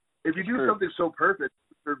 If you do something so perfect,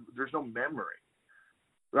 there's no memory.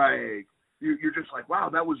 Like, you're just like, wow,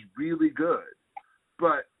 that was really good.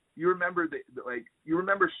 But you remember you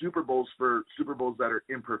remember Super Bowls for Super Bowls that are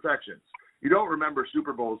imperfections. You don't remember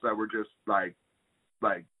Super Bowls that were just like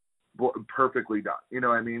perfectly done. You know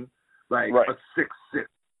what I mean? Like a 6-6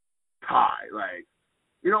 tie. Like,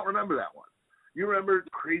 you don't remember that one. You remember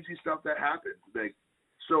crazy stuff that happened. Like,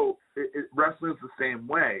 so wrestling's the same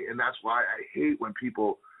way, and that's why I hate when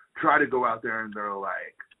people try to go out there and they're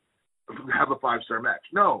like, have a 5-star match.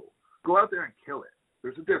 No, go out there and kill it.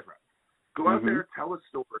 There's a difference. Go out there, tell a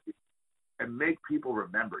story, and make people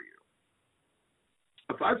remember you.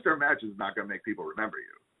 A 5-star match is not going to make people remember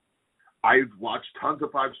you. I've watched tons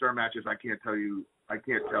of 5-star matches. I can't tell you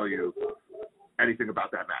anything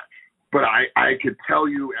about that match. But I could tell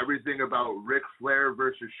you everything about Ric Flair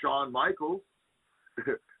versus Shawn Michaels,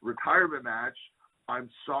 retirement match. I'm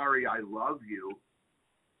sorry, I love you.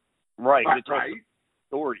 Right. Right?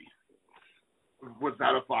 Story. Was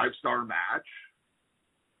that a 5-star match?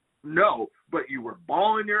 No, but you were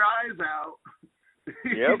bawling your eyes out. Yep.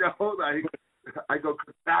 You know, like, I go,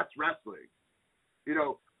 that's wrestling. You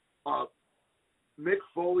know, Mick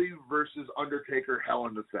Foley versus Undertaker, Hell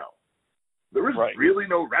in the Cell. There was really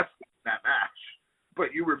no wrestling in that match,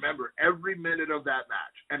 but you remember every minute of that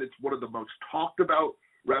match, and it's one of the most talked about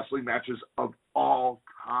wrestling matches of all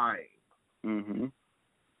time. Mm-hmm.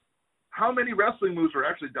 How many wrestling moves were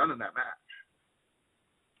actually done in that match?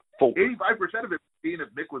 85% of it being if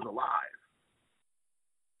Mick was alive.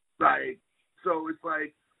 Like, so it's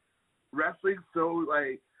like wrestling. So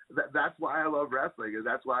like that's why I love wrestling, and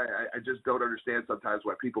that's why I just don't understand sometimes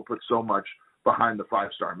why people put so much behind the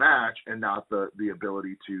 5-star match and not the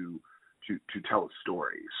ability to tell a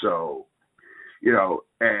story. So, you know,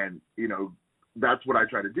 and you know, that's what I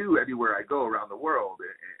try to do anywhere I go around the world,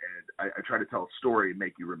 and I try to tell a story and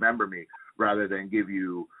make you remember me rather than give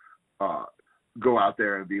you go out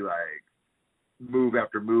there and be like move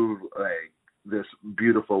after move like this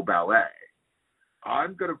beautiful ballet.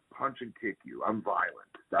 I'm gonna punch and kick you. I'm violent.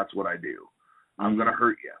 That's what I do. I'm gonna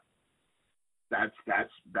hurt you.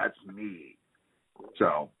 That's me.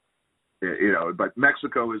 So, you know, but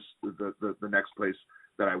Mexico is the next place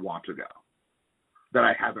that I want to go that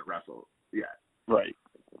I haven't wrestled yet. Right.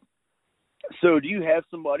 So do you have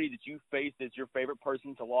somebody that you face that's your favorite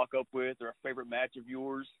person to lock up with, or a favorite match of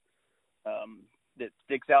yours that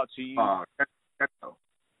sticks out to you?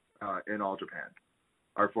 In All Japan,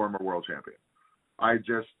 our former world champion.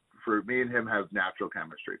 For me and him have natural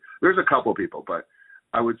chemistry. There's a couple people, but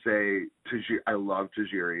I would say I love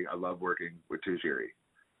Tajiri. I love working with Tajiri.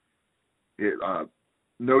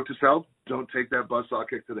 Note to self, don't take that buzzsaw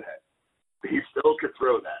kick to the head. He still could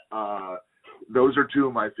throw that. Those are two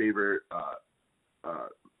of my favorite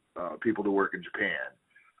people to work in Japan.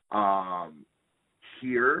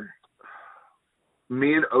 here,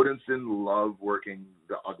 me and Odinson love working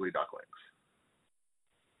the Ugly Ducklings.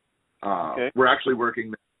 Okay. We're actually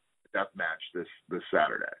working the death match this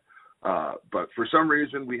Saturday. But for some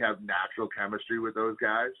reason, we have natural chemistry with those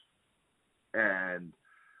guys, and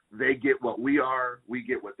they get what we are, we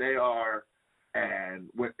get what they are, and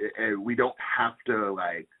we don't have to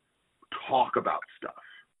like talk about stuff.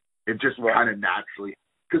 It just kind of naturally,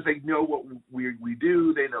 because they know what we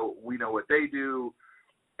do, we know what they do,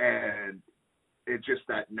 and it's just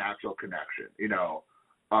that natural connection. You know,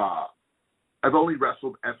 I've only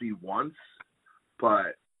wrestled Effie once,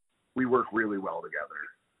 but we work really well together.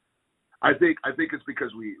 I think it's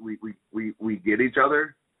because we get each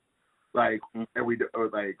other, like, and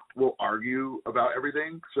we'll argue about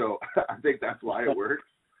everything. So I think that's why it works.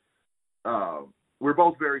 We're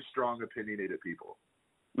both very strong, opinionated people.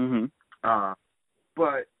 Mm-hmm.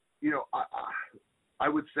 But you know, I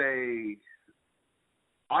would say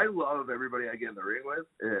I love everybody I get in the ring with.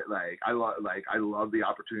 I love the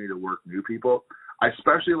opportunity to work new people. I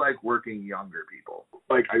especially like working younger people.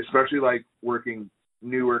 Like, I especially like working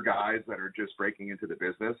newer guys that are just breaking into the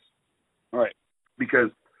business. Right.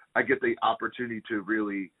 Because I get the opportunity to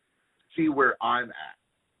really see where I'm at.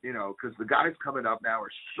 You know, because the guys coming up now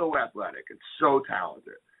are so athletic and so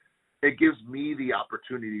talented. It gives me the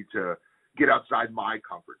opportunity to get outside my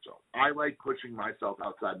comfort zone. I like pushing myself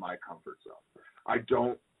outside my comfort zone. I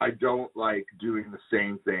don't like doing the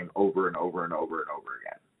same thing over and over and over and over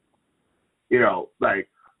again. You know, like,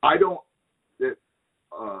 a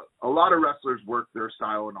lot of wrestlers work their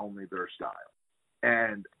style and only their style.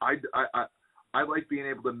 And I like being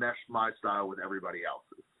able to mesh my style with everybody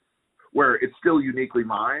else's, where it's still uniquely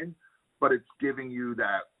mine, but it's giving you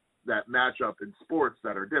that matchup in sports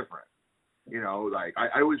that are different. You know, like,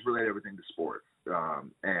 I always relate everything to sports.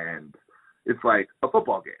 And it's like a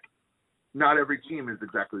football game. Not every team is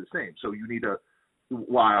exactly the same. So you need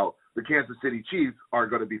while the Kansas City Chiefs are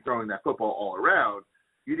going to be throwing that football all around,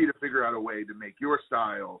 you need to figure out a way to make your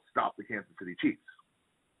style stop the Kansas City Chiefs.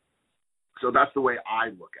 So that's the way I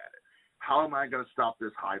look at it. How am I going to stop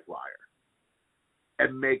this high flyer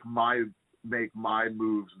and make my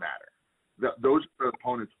moves matter? Those are the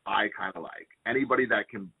opponents I kind of like. Anybody that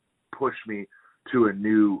can push me to a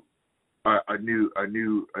new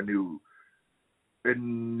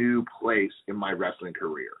place in my wrestling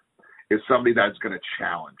career is somebody that's going to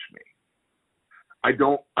challenge me. I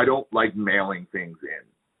don't like mailing things in.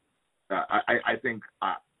 I think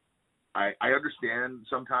I understand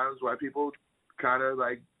sometimes why people kind of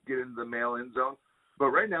like get into the mail-in zone, but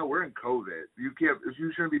right now we're in COVID. You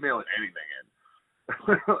shouldn't be mailing anything in.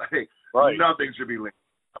 Like, right. Nothing should be linked.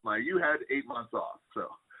 I'm like, you had 8 months off, so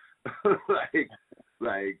like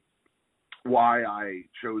why I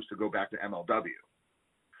chose to go back to MLW.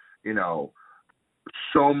 You know,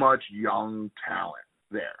 so much young talent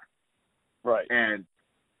there. Right. And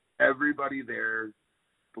everybody there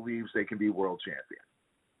believes they can be world champion.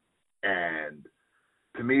 And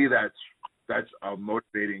to me, that's a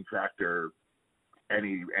motivating factor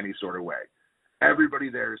any sort of way. Everybody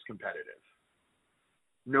there is competitive.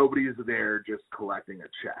 Nobody is there just collecting a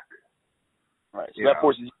check. Right. So that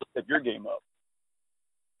forces you to step your game up.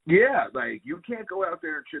 Yeah, like, you can't go out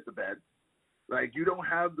there and shit the bed. Like, you don't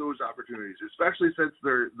have those opportunities, especially since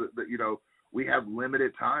we have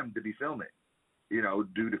limited time to be filming, you know,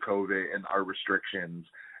 due to COVID and our restrictions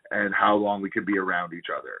and how long we could be around each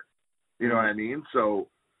other. You know what I mean? So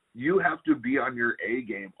you have to be on your A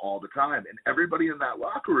game all the time. And everybody in that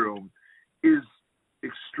locker room is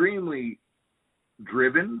extremely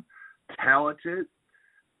driven, talented,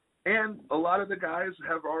 and a lot of the guys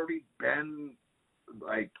have already been,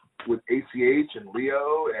 like, with ACH and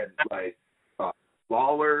Leo and, like,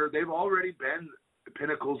 Lawler, they've already been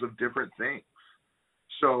pinnacles of different things.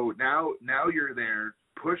 So now you're there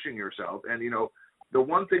pushing yourself. And, you know, the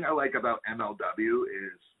one thing I like about MLW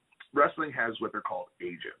is wrestling has what they're called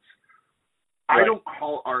agents. Right. I don't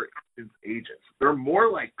call our agents. They're more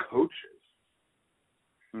like coaches.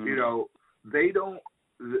 Mm-hmm. You know, they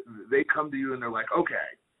come to you and they're like, okay.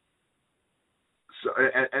 So,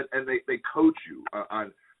 and they coach you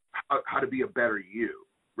on how to be a better you,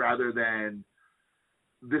 rather than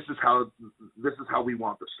this is how we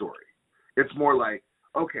want the story. It's more like,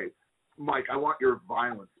 okay, Mike, I want your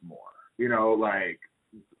violence more. You know, like,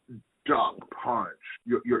 duck, punch.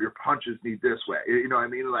 Your punches need this way. You know what I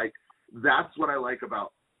mean? Like, that's what I like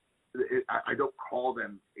about it. I don't call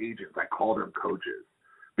them agents. I call them coaches,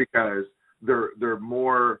 because they're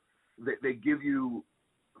more. They give you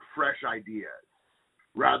fresh ideas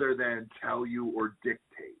rather than tell you or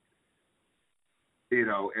dictate. You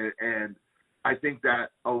know, and I think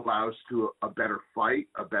that allows to a better fight,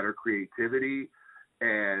 a better creativity,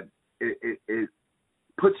 and it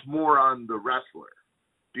puts more on the wrestler.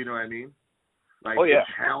 Do you know what I mean? Like, oh, yeah.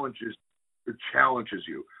 it challenges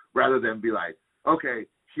you rather than be like, okay,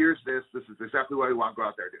 here's this is exactly what I want, go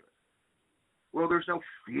out there and do it. Well, there's no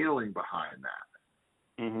feeling behind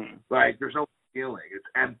that. Mm-hmm. Like, there's no feeling. It's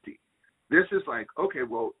empty. This is like, okay,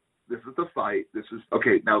 well, this is the fight. This is,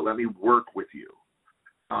 okay, now let me work with you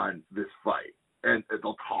on this fight. And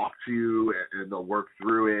they'll talk to you, and they'll work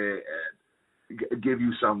through it and give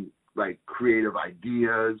you some, like, creative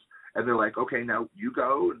ideas. And they're like, okay, now you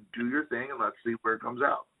go and do your thing, and let's see where it comes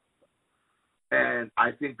out. And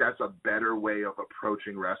I think that's a better way of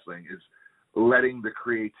approaching wrestling, is letting the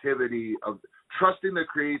creativity of – trusting the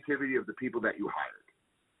creativity of the people that you hired.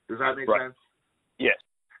 Does that make sense? Yes.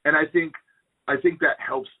 And I think that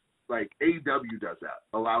helps. Like, AEW does that,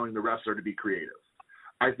 allowing the wrestler to be creative.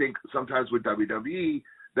 I think sometimes with WWE,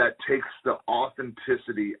 that takes the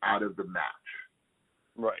authenticity out of the match.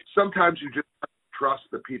 Right. Sometimes you just trust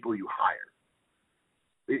the people you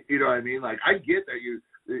hire. You know what I mean? Like, I get that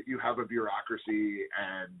you have a bureaucracy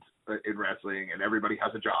and in wrestling, and everybody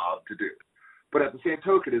has a job to do. But at the same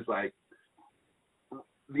token, it's like,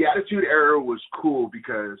 the Attitude Era was cool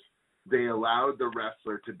because they allowed the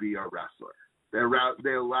wrestler to be a wrestler.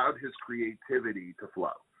 They allowed his creativity to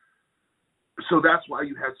flow. So that's why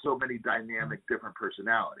you had so many dynamic, different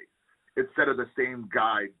personalities. Instead of the same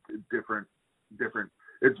guy, different.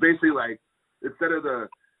 It's basically like, instead of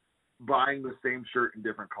buying the same shirt in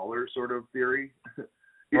different colors sort of theory.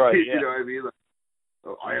 Right. You know what I mean? Like,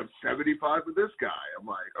 oh, I have 75 with this guy. I'm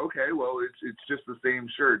like, okay, well, it's just the same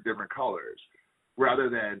shirt, different colors. Rather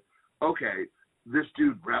than, okay, this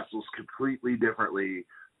dude wrestles completely differently.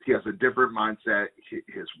 He has a different mindset.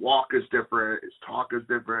 His walk is different. His talk is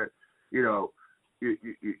different. You know,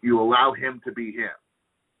 you allow him to be him.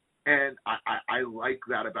 And I like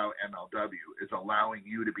that about MLW, is allowing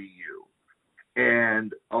you to be you.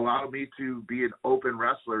 And allow me to be an open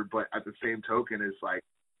wrestler, but at the same token, it's like,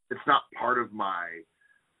 it's not part of my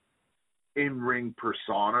in-ring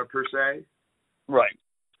persona per se. Right.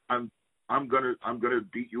 I'm gonna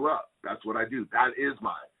beat you up. That's what I do.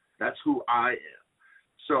 That's who I am.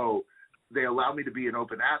 So they allow me to be an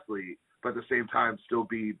open athlete, but at the same time still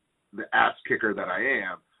be the ass kicker that I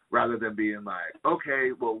am, rather than being like,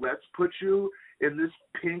 okay, well, let's put you in this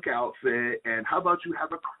pink outfit, and how about you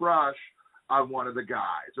have a crush on one of the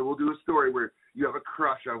guys? So we'll do a story where you have a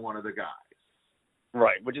crush on one of the guys.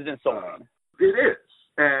 Right, which is insulting. It is.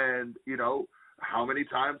 And, you know, how many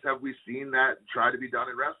times have we seen that try to be done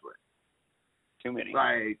in wrestling? Too many.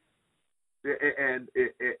 Like,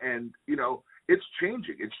 and you know, it's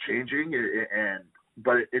changing,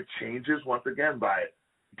 but it changes once again by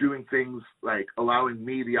doing things like allowing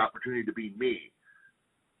me the opportunity to be me,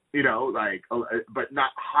 you know, like, but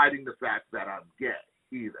not hiding the fact that I'm gay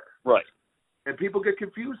either. Right. And people get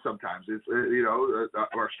confused sometimes. It's, you know,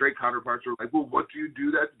 our straight counterparts are like, well, what do you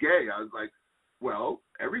do that's gay? I was like, well,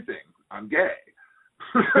 everything. I'm gay.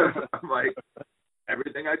 I'm like,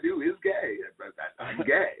 everything I do is gay. I'm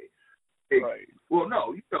gay. Right. Well,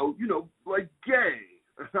 no, you know, like gay.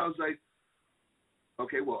 And I was like,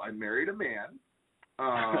 okay, well, I married a man.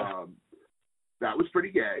 That was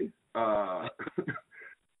pretty gay. I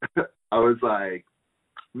was like,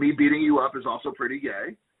 me beating you up is also pretty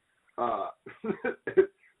gay.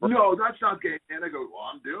 No, that's not gay. And I go, well,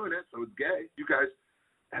 I'm doing it, so it's gay. You guys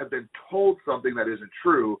have been told something that isn't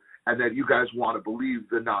true, and that you guys want to believe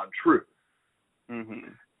the non-truth. Mm-hmm.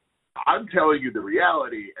 I'm telling you the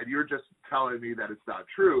reality, and you're just telling me that it's not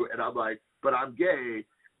true. And I'm like, but I'm gay,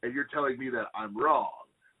 and you're telling me that I'm wrong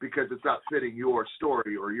because it's not fitting your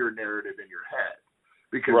story or your narrative in your head,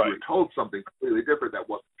 because right. you were told something completely different that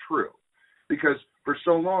wasn't true. Because for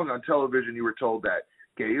so long on television, you were told that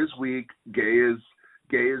gay is weak, gay is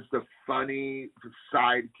the funny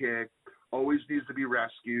sidekick, always needs to be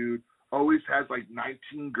rescued, always has like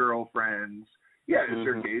 19 girlfriends. Yeah, is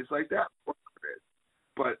there gays like that?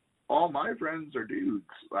 But all my friends are dudes.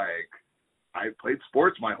 Like, I played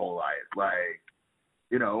sports my whole life. Like,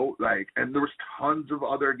 you know, like, and there was tons of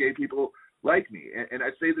other gay people like me. And I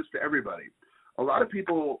say this to everybody. A lot of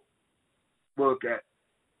people look at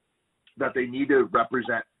that they need to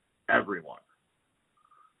represent everyone.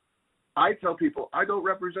 I tell people I don't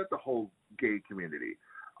represent the whole gay community.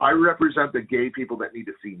 I represent the gay people that need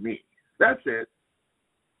to see me. That's it.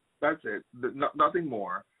 Nothing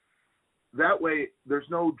more. That way, there's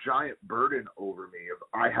no giant burden over me if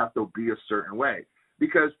I have to be a certain way.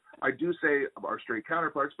 Because I do say our straight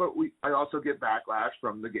counterparts, but I also get backlash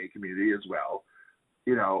from the gay community as well,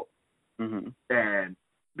 you know. Mm-hmm. And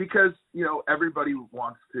because, everybody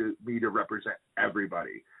wants me to represent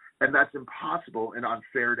everybody. And that's impossible and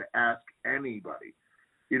unfair to ask anybody.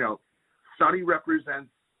 Sonny represents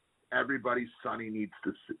everybody Sonny needs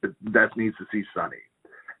to see Sonny.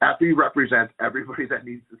 Effie represents everybody that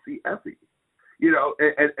needs to see Effie.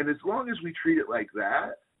 And as long as we treat it like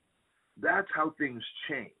that, that's how things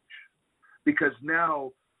change. Because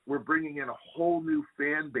now we're bringing in a whole new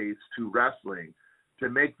fan base to wrestling to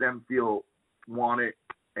make them feel wanted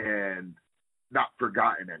and not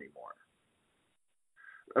forgotten anymore.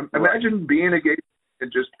 Imagine being a gay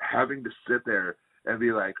and just having to sit there and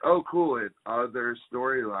be like, oh, cool, it's other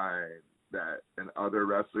storyline that and other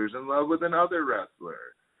wrestlers in love with another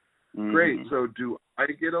wrestler. Mm-hmm. Great. So do I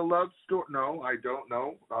get a love story? No, I don't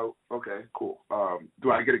know. Oh, okay, cool.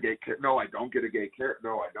 Do I get a gay character? No, I don't get a gay character.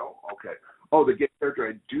 No, I don't. Okay. Oh, the gay character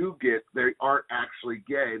I do get, they aren't actually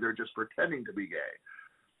gay. They're just pretending to be gay.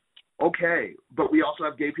 Okay, but we also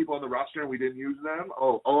have gay people on the roster and we didn't use them?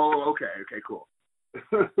 Oh, okay, cool.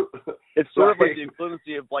 It's sort of like the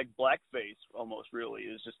equivalency of like blackface almost, really.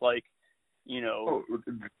 It's just like,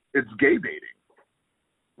 it's gay baiting.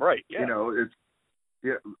 Right, yeah.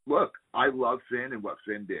 Look, I love Finn and what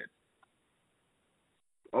Finn did.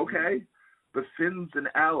 Okay, but Finn's an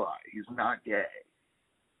ally. He's not gay.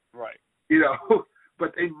 Right.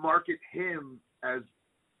 But they market him as,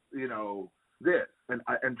 this.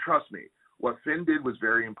 And trust me, what Finn did was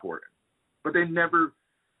very important. But they never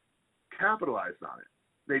capitalized on it.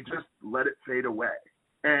 They just let it fade away.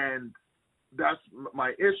 And that's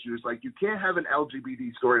my issue. Is like, you can't have an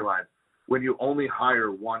LGBT storyline when you only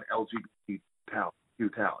hire one LGBT talent.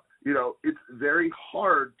 It's very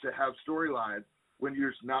hard to have storylines when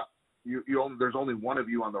there's only one of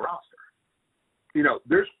you on the roster.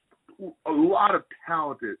 There's a lot of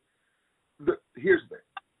talented. Here's the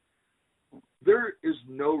thing. There is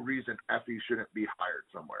no reason Effie shouldn't be hired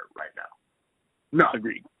somewhere right now. No.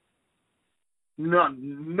 Agreed.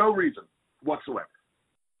 None. No reason whatsoever.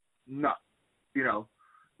 None.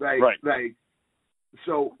 Right.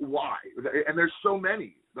 So why? And there's so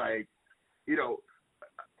many.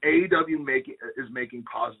 AEW is making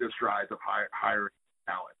positive strides of hiring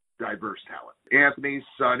talent, diverse talent. Anthony,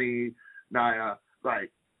 Sonny, Nia,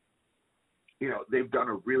 they've done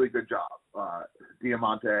a really good job.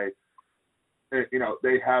 Diamante,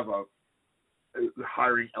 they have a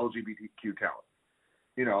hiring LGBTQ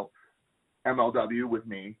talent. MLW with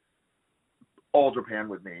me, All Japan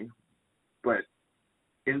with me, but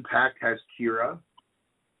Impact has Kiera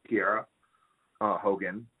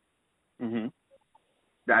Hogan. Mm-hmm.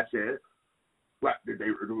 That's it. What did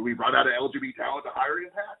we run out of LGBT talent to hire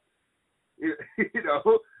Impact?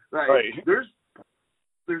 Right.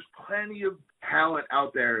 There's plenty of talent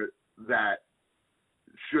out there that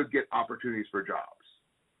should get opportunities for jobs.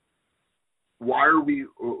 Why are we?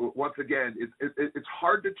 Once again, it's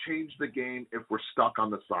hard to change the game if we're stuck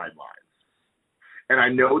on the sidelines. And I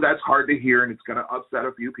know that's hard to hear, and it's going to upset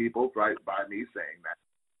a few people by me saying that.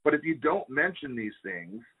 But if you don't mention these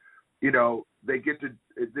things, they get to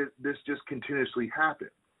this just continuously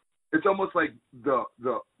happens. It's almost like the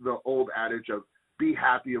old adage of be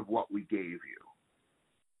happy of what we gave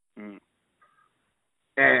you.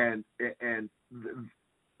 And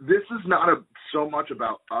this is not so much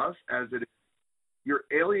about us as it is you're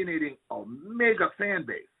alienating a mega fan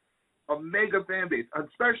base,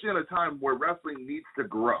 especially in a time where wrestling needs to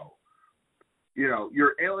grow.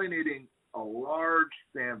 You're alienating a large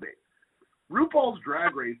fan base. RuPaul's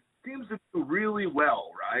Drag Race seems to do really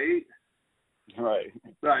well, right? Right.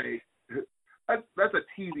 That's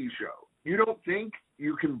a TV show. You don't think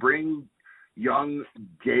you can bring young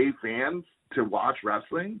gay fans to watch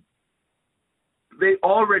wrestling? They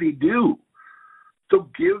already do. So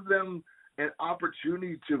give them an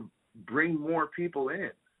opportunity to bring more people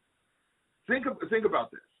in. Think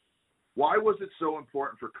about this. Why was it so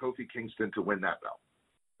important for Kofi Kingston to win that belt?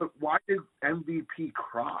 But why did MVP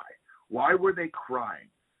cry? Why were they crying?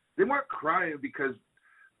 They weren't crying because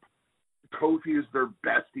Kofi is their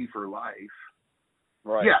bestie for life.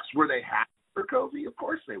 Right. Yes, were they happy for Kofi? Of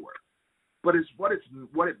course they were. But it's what it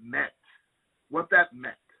meant, what that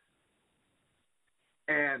meant.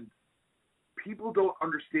 And people don't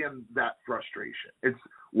understand that frustration. It's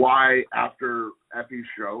why after Effie's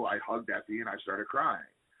show, I hugged Effie and I started crying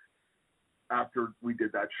after we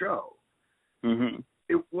did that show. Mm-hmm.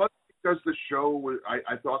 It wasn't because the show was,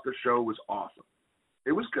 I thought the show was awesome.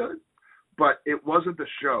 It was good, but it wasn't the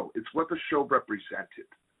show. It's what the show represented.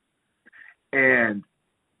 And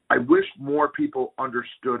I wish more people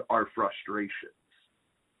understood our frustrations.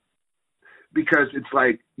 Because it's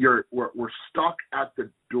like we're stuck at the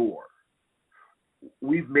door.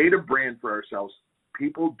 We've made a brand for ourselves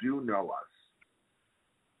People do know us,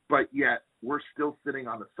 but yet we're still sitting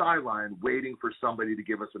on the sideline waiting for somebody to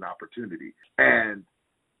give us an opportunity. And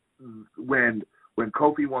when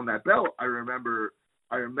Kofi won that belt, I remember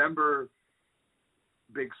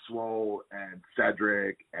Big Swole and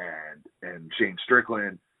Cedric and Shane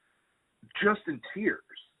Strickland just in tears,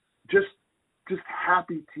 just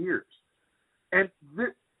happy tears. And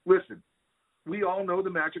listen, we all know the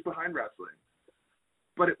magic behind wrestling,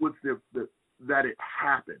 but it was that it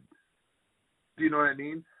happened. Do you know what I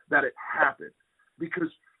mean? That it happened, because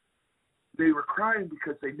they were crying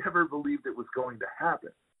because they never believed it was going to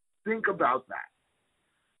happen. Think about that.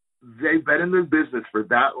 They've been in the business for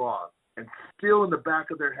that long, and still in the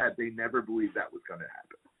back of their head, they never believed that was going to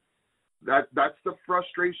happen. That's the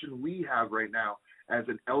frustration we have right now as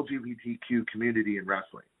an LGBTQ community in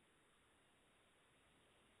wrestling.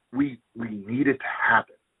 We need it to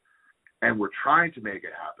happen, and we're trying to make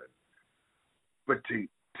it happen. But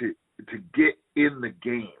to get in the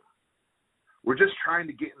game, we're just trying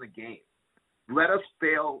to get in the game. Let us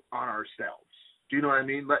fail on ourselves. Do you know what I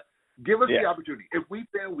mean? Give us the opportunity. If we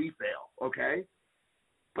fail, we fail, okay?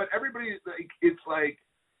 But everybody, it's like,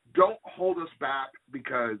 don't hold us back,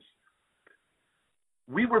 because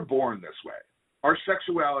we were born this way. Our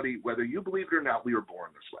sexuality, whether you believe it or not, we were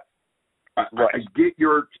born this way. I get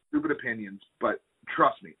your stupid opinions, but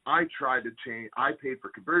trust me, I tried to change. I paid for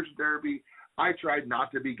conversion therapy. I tried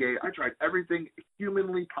not to be gay. I tried everything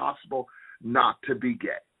humanly possible not to be gay.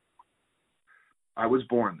 I was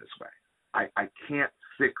born this way. I can't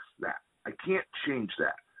fix that. I can't change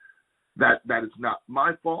that. That is not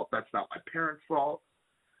my fault. That's not my parents' fault.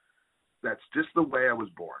 That's just the way I was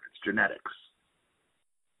born. It's genetics.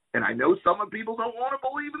 And I know some people don't want to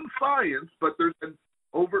believe in science, but there's been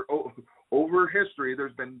over history,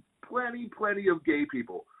 there's been plenty of gay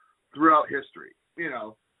people throughout history. You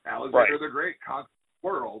know, Alexander the Great conquered the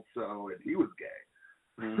world, and he was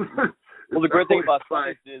gay. Mm-hmm. Well, the great thing about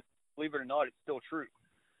science is, believe it or not, it's still true.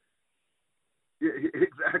 Yeah,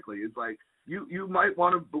 exactly. It's like you might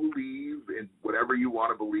want to believe in whatever you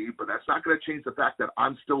want to believe, but that's not going to change the fact that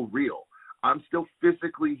I'm still real. I'm still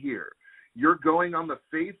physically here. You're going on the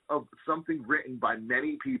faith of something written by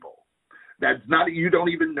many people. That's not, you don't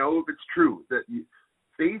even know if it's true.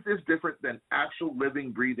 Faith is different than actual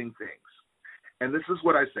living, breathing things. And this is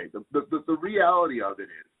what I say. The reality of it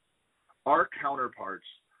is, our counterparts,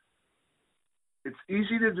 it's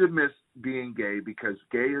easy to dismiss being gay because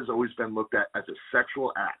gay has always been looked at as a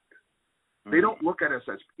sexual act. Mm-hmm. They don't look at us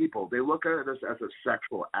as people. They look at us as a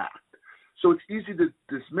sexual act. So it's easy to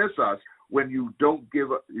dismiss us when you don't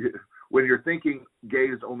when you're thinking gay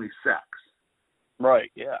is only sex. Right,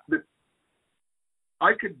 yeah.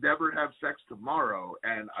 I could never have sex tomorrow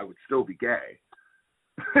and I would still be gay.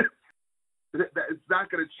 It's not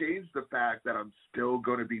going to change the fact that I'm still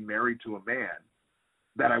going to be married to a man,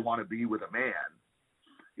 that I want to be with a man,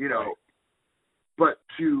 you know. Right. But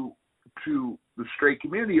to the straight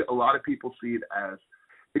community, a lot of people see it as,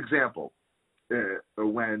 example,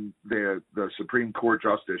 when the Supreme Court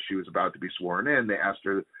justice, she was about to be sworn in, they asked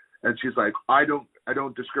her, and she's like, I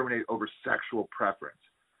don't discriminate over sexual preference.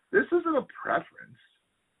 This isn't a preference.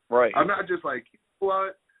 Right. I'm not just like,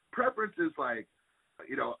 what? Preference is like,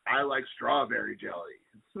 you know, I like strawberry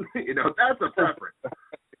jelly. You know, that's a preference.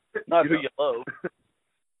 Not who you love.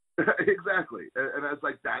 Exactly. And I was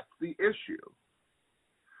like, that's the issue.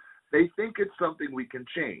 They think it's something we can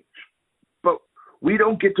change. But we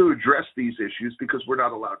don't get to address these issues because we're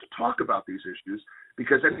not allowed to talk about these issues,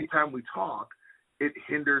 because anytime we talk, it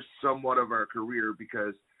hinders somewhat of our career,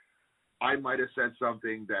 because I might have said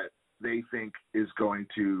something that they think is going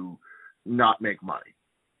to not make money.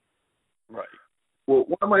 Right. Well,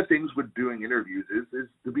 one of my things with doing interviews is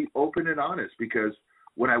to be open and honest, because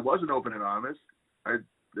when I wasn't open and honest, I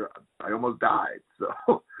almost died.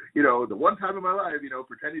 So, you know, the one time in my life, you know,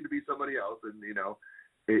 pretending to be somebody else, and, you know,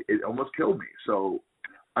 it almost killed me. So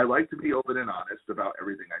I like to be open and honest about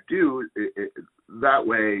everything I do. That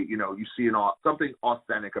way, you know, you see something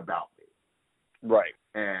authentic about me. Right.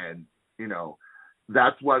 And, you know,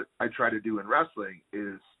 that's what I try to do in wrestling,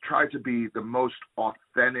 is try to be the most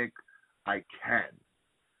authentic I can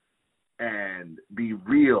and be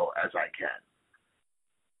real as I can.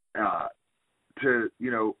 To,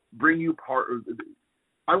 you know, bring you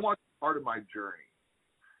I want part of my journey,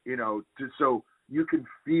 you know, so you can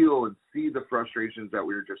feel and see the frustrations that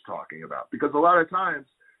we were just talking about. Because a lot of times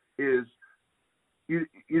is you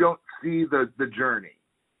don't see the journey.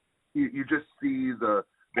 You just see the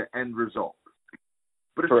end result.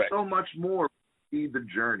 But it's Correct. so much more, see the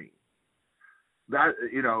journey. That,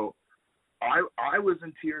 you know, I was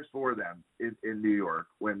in tears for them in New York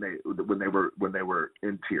when they were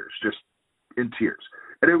in tears, just in tears.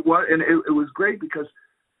 And it was great because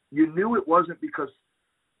you knew it wasn't because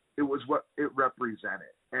it was what it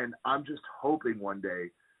represented. And I'm just hoping one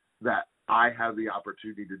day that I have the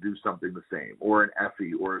opportunity to do something the same, or an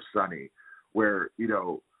Effie or a Sonny, where, you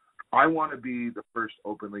know, I want to be the first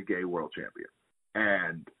openly gay world champion.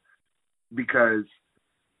 And because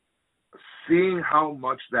seeing how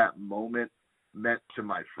much that moment meant to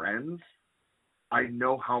my friends, I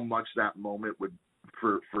know how much that moment would,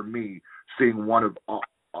 for me, seeing one of an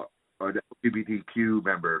LGBTQ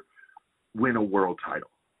member win a world title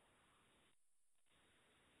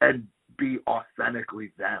and be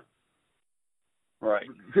authentically them. Right.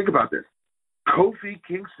 Think about this. Kofi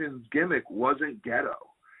Kingston's gimmick wasn't ghetto.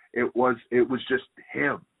 It was just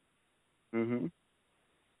him. Mm-hmm.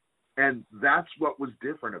 And that's what was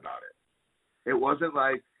different about it. It wasn't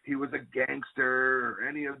like he was a gangster or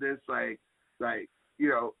any of this, like you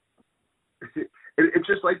know, it's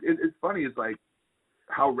just like, it's funny. It's like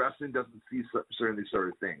how wrestling doesn't see certain sort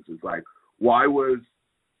of things. It's like, why was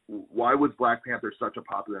Black Panther such a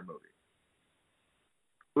popular movie?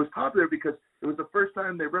 It was popular because it was the first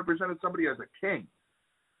time they represented somebody as a king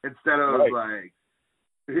instead of like,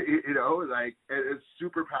 you know, like as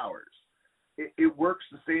superpowers. It works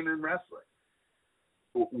the same in wrestling.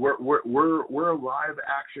 We're a live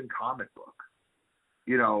action comic book.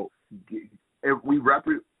 You know,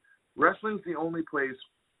 wrestling's the only place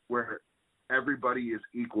where everybody is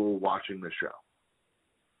equal watching the show.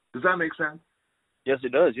 Does that make sense? Yes,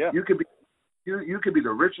 it does. Yeah. You could be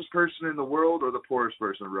the richest person in the world or the poorest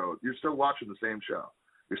person in the world. You're still watching the same show.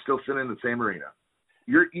 You're still sitting in the same arena.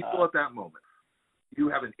 You're equal at that moment. You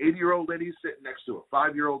have an 80-year-old lady sitting next to a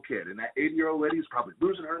 5-year-old kid, and that 80-year-old lady is probably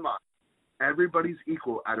losing her mind. Everybody's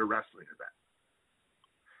equal at a wrestling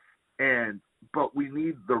event. But we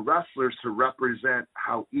need the wrestlers to represent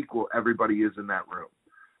how equal everybody is in that room.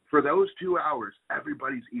 For those 2 hours,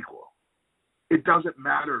 everybody's equal. It doesn't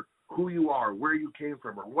matter who you are, where you came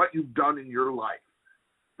from, or what you've done in your life.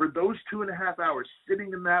 For those 2.5 hours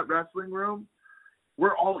sitting in that wrestling room,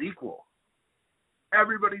 we're all equal.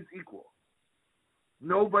 Everybody's equal.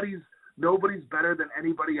 Nobody's better than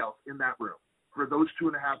anybody else in that room. For those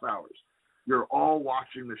 2.5 hours, you're all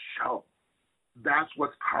watching the show. That's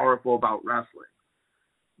what's powerful about wrestling,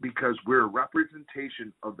 because we're a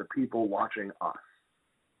representation of the people watching us.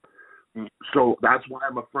 So that's why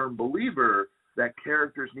I'm a firm believer that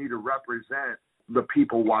characters need to represent the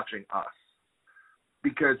people watching us,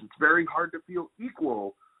 because it's very hard to feel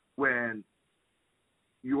equal when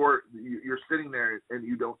you're sitting there and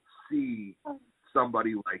you don't see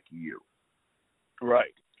somebody like you.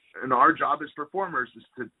 Right. And our job as performers is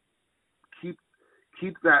to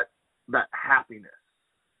keep that happiness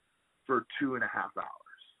for 2.5 hours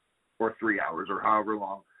or 3 hours or however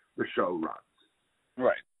long the show runs.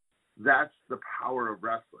 Right. That's the power of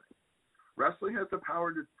wrestling. Wrestling has the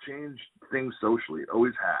power to change things socially. It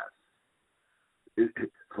always has.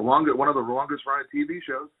 It's one of the longest running TV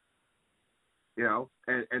shows, you know,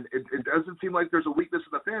 and it doesn't seem like there's a weakness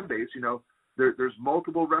in the fan base. You know, there's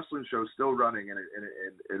multiple wrestling shows still running, and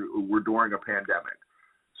we're during a pandemic.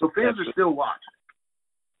 So fans are still watching.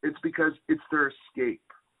 It's because it's their escape.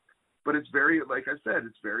 But it's very, like I said,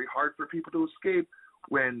 it's very hard for people to escape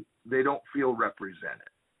when they don't feel represented.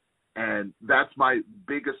 And that's my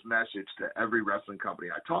biggest message to every wrestling company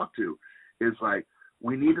I talk to is like,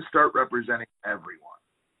 we need to start representing everyone.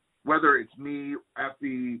 Whether it's me,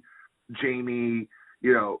 Effie, Jamie,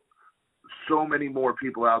 you know, so many more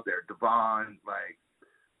people out there, Devon, like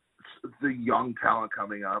the young talent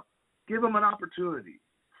coming up. Give them an opportunity.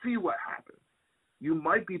 See what happens. You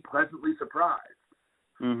might be pleasantly surprised.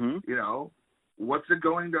 Mm-hmm. You know, what's it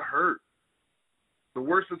going to hurt? The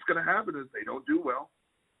worst that's going to happen is they don't do well.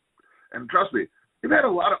 And trust me, you've had a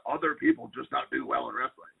lot of other people just not do well in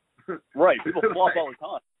wrestling. Right. People flop all the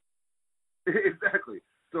time. Exactly.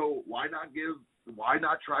 So why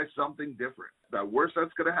not try something different? The worst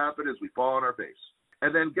that's going to happen is we fall on our face.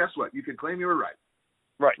 And then guess what? You can claim you were right.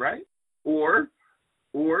 Right. Right? Or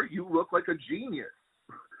you look like a genius.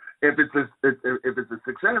 If it's a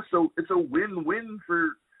success, so it's a win-win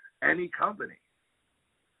for any company.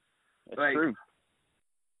 That's true.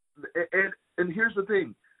 And here's the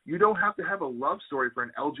thing: you don't have to have a love story for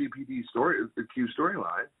an LGBT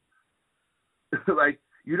storyline. Like,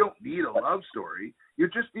 you don't need a love story. You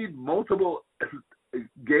just need multiple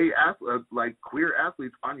gay athletes, like queer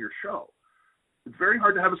athletes, on your show. It's very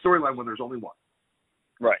hard to have a storyline when there's only one.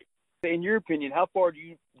 Right. In your opinion, how far do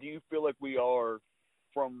you feel like we are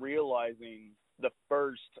from realizing the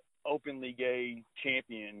first openly gay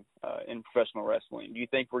champion in professional wrestling? Do you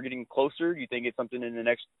think we're getting closer? Do you think it's something in the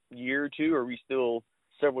next year or two, or are we still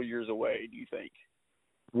several years away, do you think?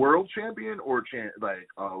 World champion or like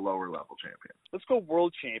a lower level champion? Let's go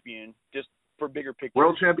world champion, just for bigger picture.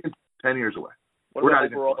 World champion, 10 years away. What about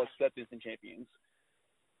overall acceptance in champions?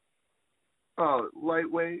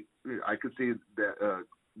 Lightweight, I could see that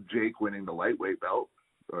Jake winning the lightweight belt,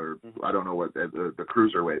 or I don't know what the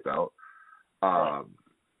cruiserweight belt.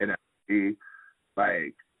 And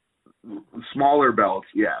like smaller belts,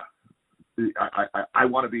 yeah. I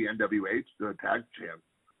want to be NWA tag champ.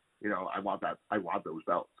 You know, I want that. I want those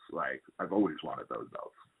belts. Like I've always wanted those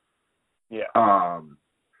belts. Yeah.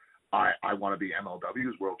 I want to be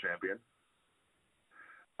MLW's world champion.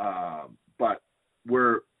 But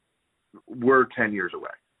we're 10 years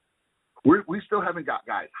away. We still haven't got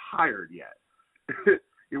guys hired yet.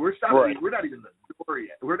 We're not even the door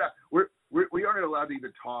yet. We aren't allowed to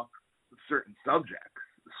even talk certain subjects.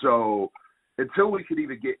 So until we could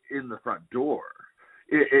even get in the front door,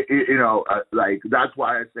 like that's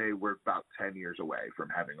why I say we're about 10 years away from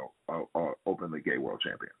having a openly gay world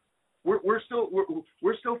champion. We're still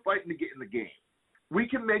fighting to get in the game. We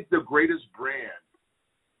can make the greatest brand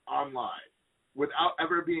online without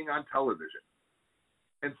ever being on television,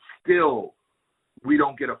 and still we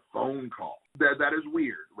don't get a phone call. That is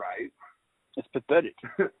weird, right? It's pathetic.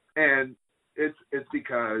 And it's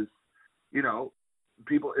because, you know,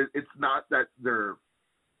 people, it's not that they're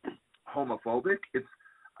homophobic.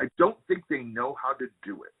 I don't think they know how to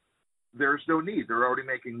do it. There's no need. They're already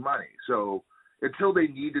making money. So until they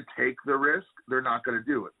need to take the risk, they're not going to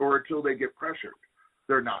do it. Or until they get pressured,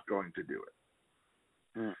 they're not going to do it.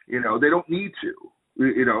 You know, they don't need to.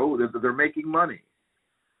 You know, they're making money.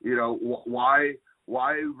 You know, why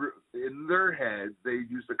in their head they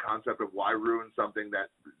use the concept of why ruin something that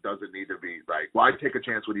doesn't need to be, like, why take a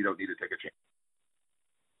chance when you don't need to take a chance?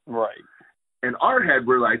 Right. In our head,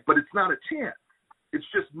 we're like, but it's not a chance. It's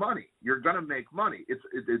just money. You're going to make money. This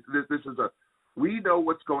is we know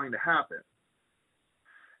what's going to happen.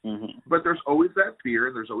 Mm-hmm. But there's always that fear,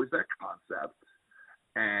 and there's always that concept.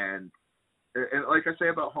 And like I say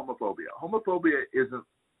about homophobia isn't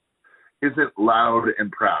loud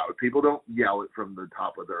and proud. People don't yell it from the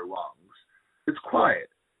top of their lungs. It's quiet.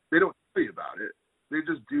 They don't tell you about it. They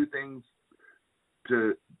just do things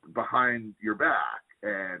behind your back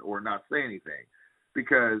or not say anything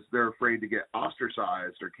because they're afraid to get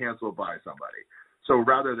ostracized or canceled by somebody. So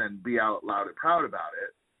rather than be out loud and proud about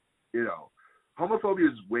it, you know, homophobia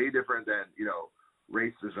is way different than, you know,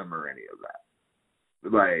 racism or any of that.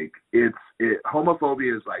 Like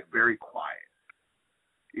homophobia is like very quiet,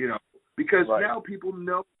 you know, because now people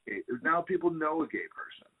know a gay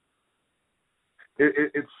person.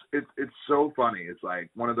 It's so funny. It's like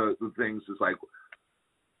one of the things is like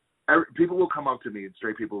people will come up to me and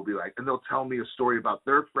straight people will be like, and they'll tell me a story about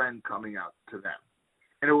their friend coming out to them,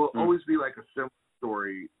 and it will always be like a similar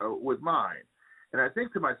story with mine. And I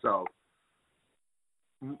think to myself,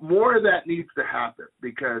 more of that needs to happen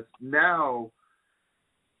because now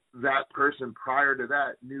that person prior to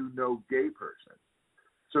that knew no gay person.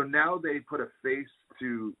 So now they put a face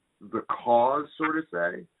to the cause, sort of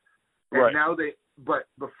say. And now but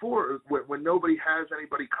before, when nobody has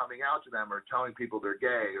anybody coming out to them or telling people they're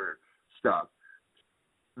gay or stuff,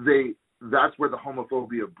 that's where the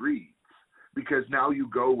homophobia breeds. Because now you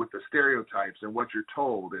go with the stereotypes and what you're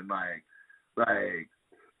told. And like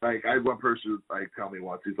I had one person like tell me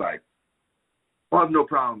once, he's like, well, I have no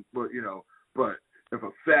problem, but if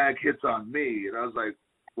a fag hits on me, and I was like,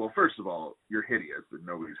 well, first of all, you're hideous and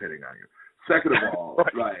nobody's hitting on you. Second of all,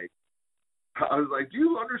 like, I was like, do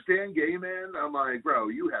you understand gay men? I'm like, bro,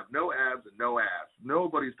 you have no abs and no ass.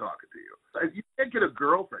 Nobody's talking to you. Like, you can't get a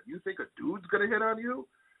girlfriend. You think a dude's going to hit on you?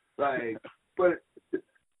 Like, but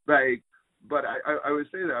I would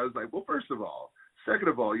say that. I was like, well, first of all. Second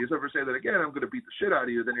of all, you ever say that again, I'm going to beat the shit out of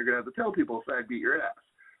you, then you're going to have to tell people, fag, beat your ass.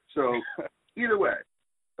 So, either way,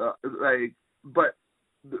 but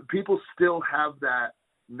people still have that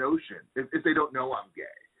notion if they don't know I'm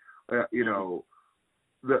gay. You know,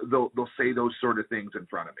 they'll say those sort of things in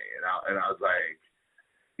front of me, and I was like,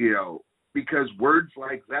 you know, because words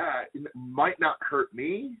like that might not hurt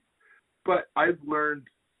me, but I've learned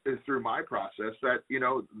through my process that, you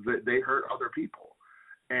know, they hurt other people.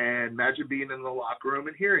 And imagine being in the locker room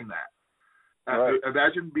and hearing that.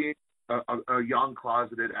 Imagine being a young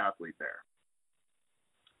closeted athlete there,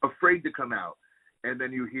 afraid to come out, and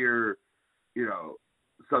then you hear, you know,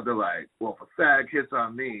 something like, well, if a fag hits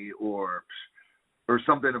on me or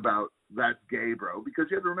something about that's gay, bro. Because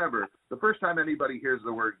you have to remember, the first time anybody hears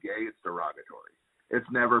the word gay, it's derogatory. It's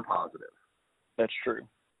never positive. That's true.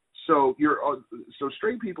 So so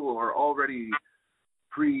straight people are already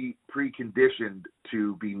preconditioned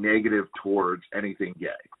to be negative towards anything gay.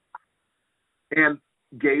 And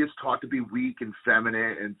gay is taught to be weak and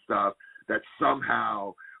feminine and stuff, that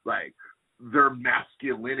somehow, like, their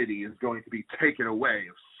masculinity is going to be taken away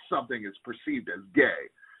if something is perceived as gay.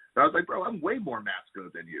 And I was like, bro, I'm way more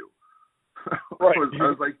masculine than you. Right. I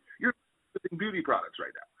was like, you're using beauty products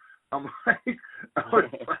right now. I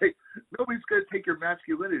was like, nobody's going to take your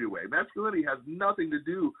masculinity away. Masculinity has nothing to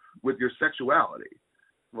do with your sexuality.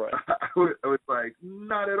 Right. I was like,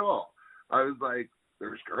 not at all. I was like,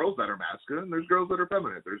 there's girls that are masculine, there's girls that are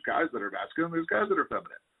feminine. There's guys that are masculine, there's guys that are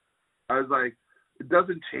feminine. I was like, it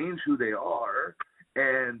doesn't change who they are.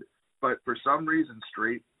 But for some reason,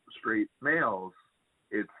 straight males,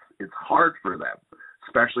 it's hard for them,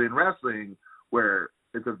 especially in wrestling, where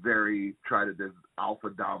it's a very this alpha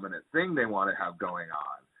dominant thing they want to have going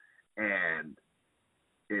on, and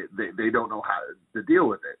they don't know how to deal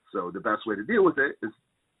with it. So the best way to deal with it is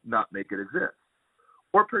not make it exist,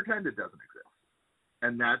 or pretend it doesn't exist.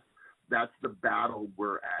 And that's the battle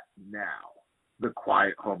we're at now, the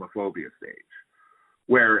quiet homophobia stage.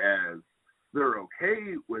 Whereas they're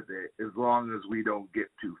okay with it as long as we don't get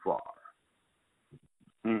too far.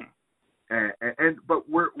 Mm. But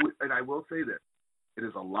and I will say this, it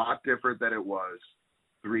is a lot different than it was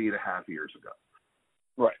 3.5 years ago.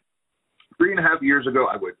 Right. 3.5 years ago,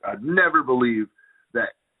 I'd never believe that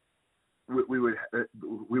we would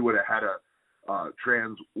have had a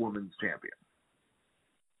trans women's champion.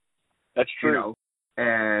 That's true. You know,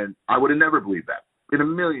 and I would have never believed that in a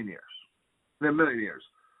million years. In a million years,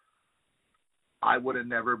 I would have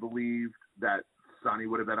never believed that Sonny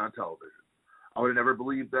would have been on television. I would have never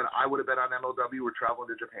believed that I would have been on MLW or traveling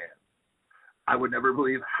to Japan. I would never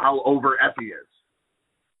believe how over Effie is.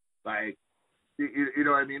 Like, you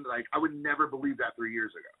know what I mean? Like, I would never believe that 3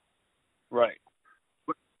 years ago. Right.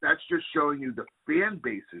 But that's just showing you the fan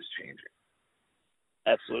base is changing.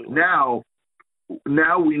 Absolutely.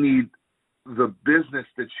 Now we need the business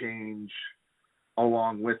to change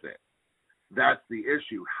along with it. That's the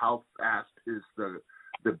issue. How fast is the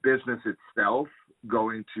business itself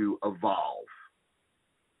going to evolve?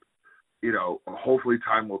 You know, hopefully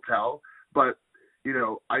time will tell. But, you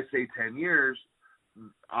know, I say 10 years,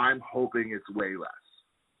 I'm hoping it's way less.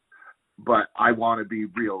 But I want to be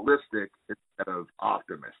realistic instead of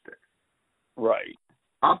optimistic. Right.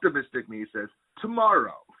 Optimistic me says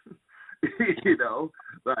tomorrow. You know,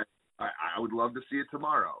 but I would love to see it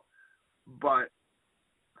tomorrow. But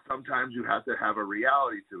sometimes you have to have a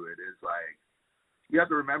reality to it. It's like, you have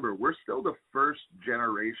to remember, we're still the first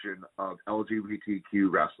generation of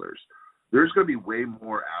LGBTQ wrestlers. There's going to be way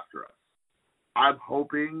more after us. I'm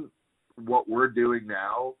hoping what we're doing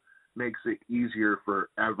now makes it easier for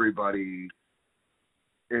everybody.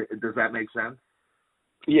 Does that make sense?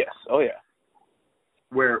 Yes. Oh, yeah.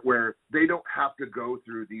 Where they don't have to go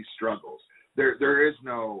through these struggles. There is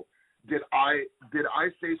no, did I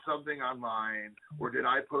say something online, or did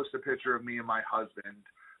I post a picture of me and my husband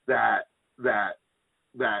that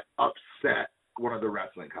upset one of the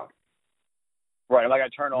wrestling companies? Right, like I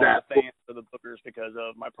turn all the fans to the bookers because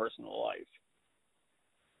of my personal life.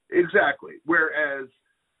 Exactly. Whereas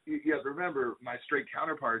you have to remember, my straight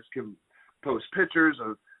counterparts can post pictures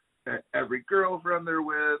of every girlfriend they're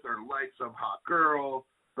with or like some hot girl.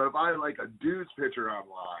 But if I like a dude's picture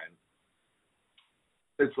online,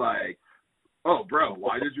 it's like, oh, bro,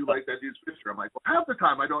 why did you like that dude's picture? I'm like, well, half the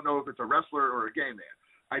time I don't know if it's a wrestler or a gay man.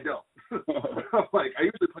 I don't. Like, I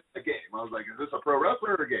usually play the game. I was like, is this a pro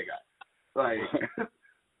wrestler or a gay guy?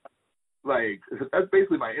 Like that's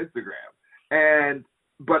basically my Instagram.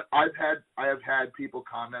 But I have had people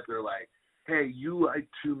comment, they're like, hey, you like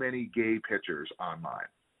too many gay pictures online.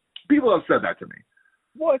 People have said that to me.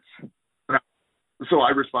 What? So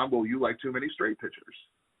I respond, well, you like too many straight pictures.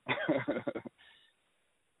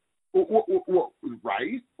 Well,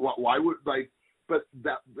 right? Why would, like, but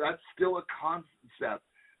that's still a concept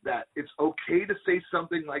that it's okay to say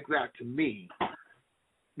something like that to me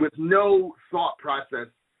with no thought process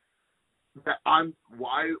that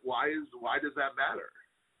why does that matter?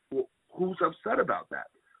 Well, who's upset about that?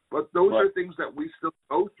 But those are things that we still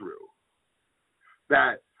go through,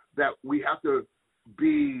 that we have to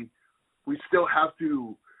be, we still have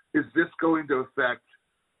to, is this going to affect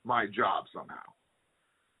my job somehow?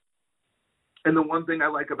 And the one thing I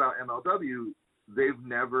like about MLW, they've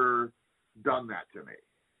never done that to me.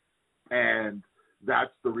 And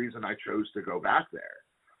that's the reason I chose to go back there,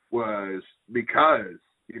 was because,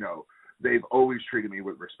 you know, they've always treated me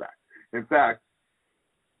with respect. In fact,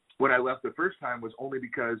 when I left the first time was only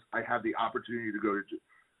because I had the opportunity to go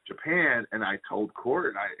Japan, and I told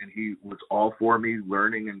Court, and he was all for me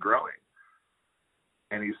learning and growing.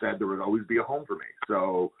 And he said there would always be a home for me.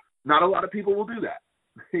 So not a lot of people will do that,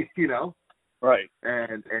 you know? Right.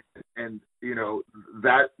 And you know,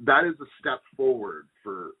 that is a step forward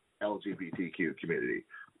for LGBTQ community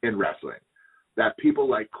in wrestling, that people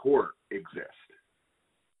like Court exist,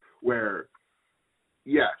 where,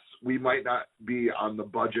 yes, we might not be on the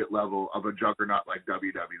budget level of a juggernaut like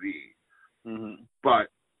WWE, mm-hmm. but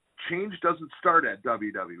change doesn't start at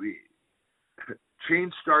WWE.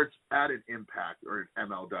 Change starts at an Impact or an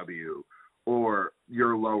MLW or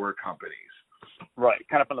your lower companies. Right,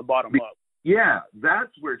 kind of from the bottom up. Yeah,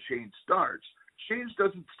 that's where change starts. Change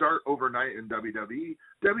doesn't start overnight in WWE.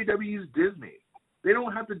 WWE is Disney. They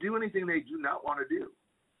don't have to do anything they do not want to do.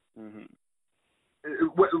 Mm-hmm.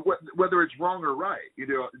 Whether it's wrong or right, do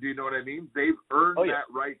you know what I mean? They've earned yeah.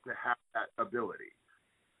 that right to have that ability.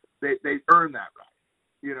 They earned that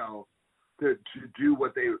right, you know, to do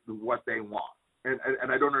what they want. And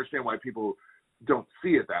I don't understand why people don't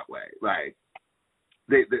see it that way. Like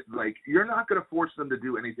they like, you're not going to force them to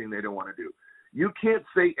do anything they don't want to do. You can't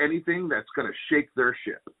say anything that's going to shake their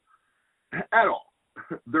ship at all.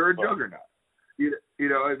 They're a juggernaut. You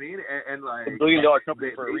know what I mean? And like $1 billion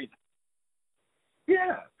company for a reason.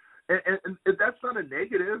 Yeah, and that's not a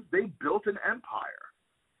negative. They built an empire,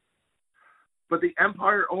 but the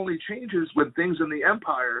empire only changes when things in the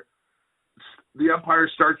empire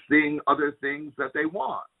starts seeing other things that they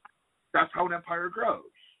want. That's how an empire grows.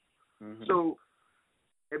 Mm-hmm. So,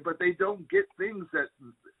 but they don't get things that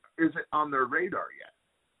isn't on their radar yet.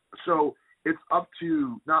 So it's up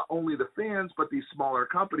to not only the fans, but these smaller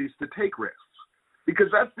companies to take risks, because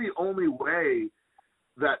that's the only way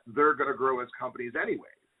that they're going to grow as companies anyway,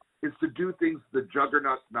 is to do things the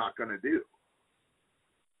juggernaut's not going to do.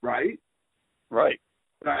 Right? Right.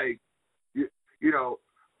 Like, you know,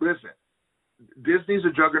 listen, Disney's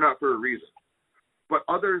a juggernaut for a reason, but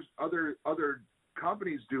other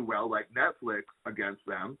companies do well, like Netflix, against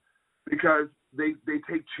them, because they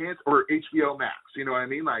take chance, or HBO Max, you know what I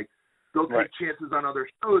mean? Like, they'll take chances on other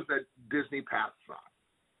shows that Disney passes on.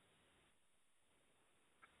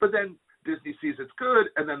 But then Disney sees it's good,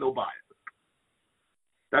 and then they'll buy it.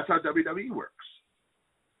 That's how WWE works.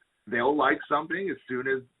 They'll like something as soon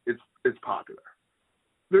as it's popular.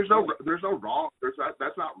 There's no wrong.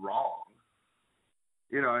 That's not wrong.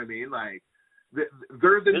 You know what I mean? Like,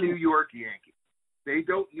 they're the New York Yankees. They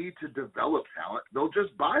don't need to develop talent. They'll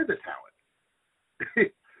just buy the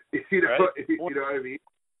talent. you know what I mean?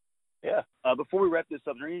 Yeah. Before we wrap this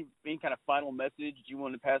up, is there any kind of final message you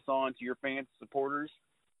want to pass on to your fans, supporters?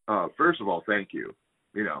 First of all, thank you.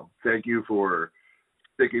 You know, thank you for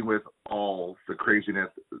sticking with all the craziness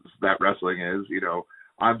that wrestling is. You know,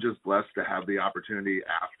 I'm just blessed to have the opportunity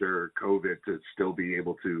after COVID to still be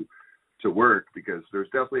able to work, because there's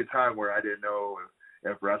definitely a time where I didn't know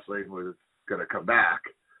if wrestling was going to come back.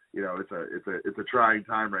 You know, it's a trying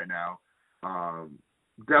time right now.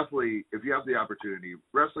 Definitely, if you have the opportunity,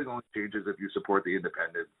 wrestling only changes if you support the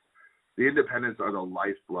independents. The independents are the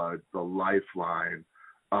lifeblood, the lifeline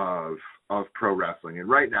of pro wrestling, and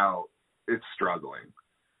right now it's struggling.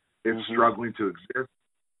 It's struggling to exist,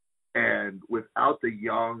 and without the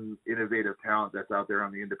young, innovative talent that's out there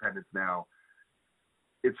on the independents now,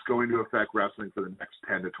 it's going to affect wrestling for the next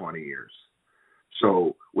 10 to 20 years.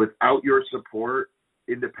 So without your support,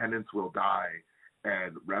 independence will die,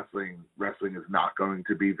 and wrestling is not going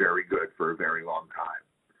to be very good for a very long time.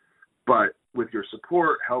 But with your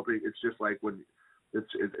support helping, it's just like when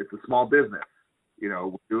it's a small business. You know,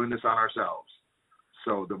 we're doing this on ourselves.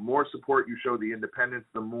 So the more support you show the independents,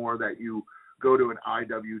 the more that you go to an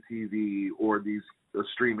IWTV or these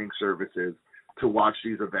streaming services to watch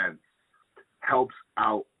these events, helps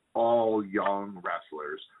out all young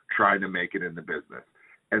wrestlers trying to make it in the business.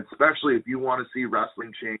 And especially if you want to see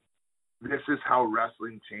wrestling change, this is how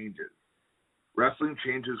wrestling changes. Wrestling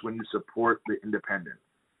changes when you support the independents.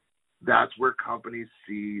 That's where companies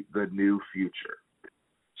see the new future.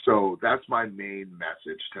 So that's my main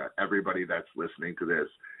message to everybody that's listening to this,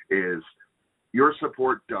 is your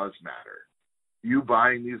support does matter. You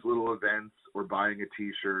buying these little events or buying a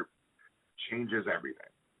T-shirt changes everything,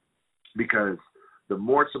 because the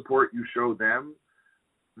more support you show them,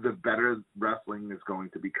 the better wrestling is going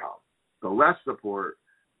to become. The less support,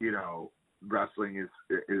 you know, wrestling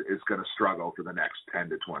is going to struggle for the next 10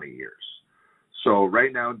 to 20 years. So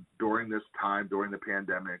right now, during this time, during the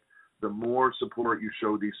pandemic, the more support you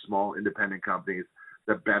show these small independent companies,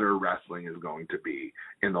 the better wrestling is going to be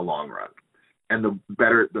in the long run. And the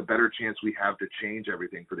better chance we have to change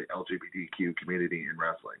everything for the LGBTQ community in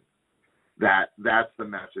wrestling. That's the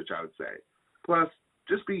message I would say. Plus,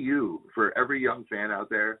 just be you. For every young fan out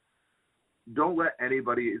there, don't let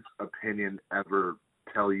anybody's opinion ever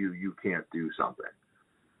tell you you can't do something.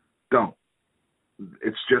 Don't.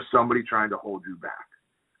 It's just somebody trying to hold you back,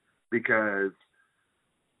 because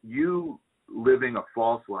you living a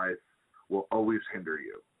false life will always hinder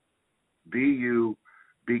you. Be you,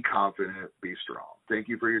 be confident, be strong. Thank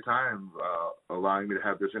you for your time, allowing me to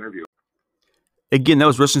have this interview. Again, that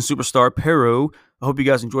was wrestling superstar Parrow. I hope you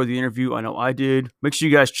guys enjoyed the interview. I know I did. Make sure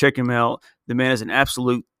you guys check him out. The man is an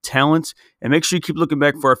absolute talent. And make sure you keep looking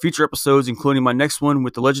back for our future episodes, including my next one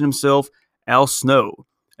with the legend himself, Al Snow.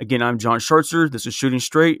 Again, I'm Jon Shartzer. This is Shooting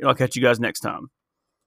Straight, and I'll catch you guys next time.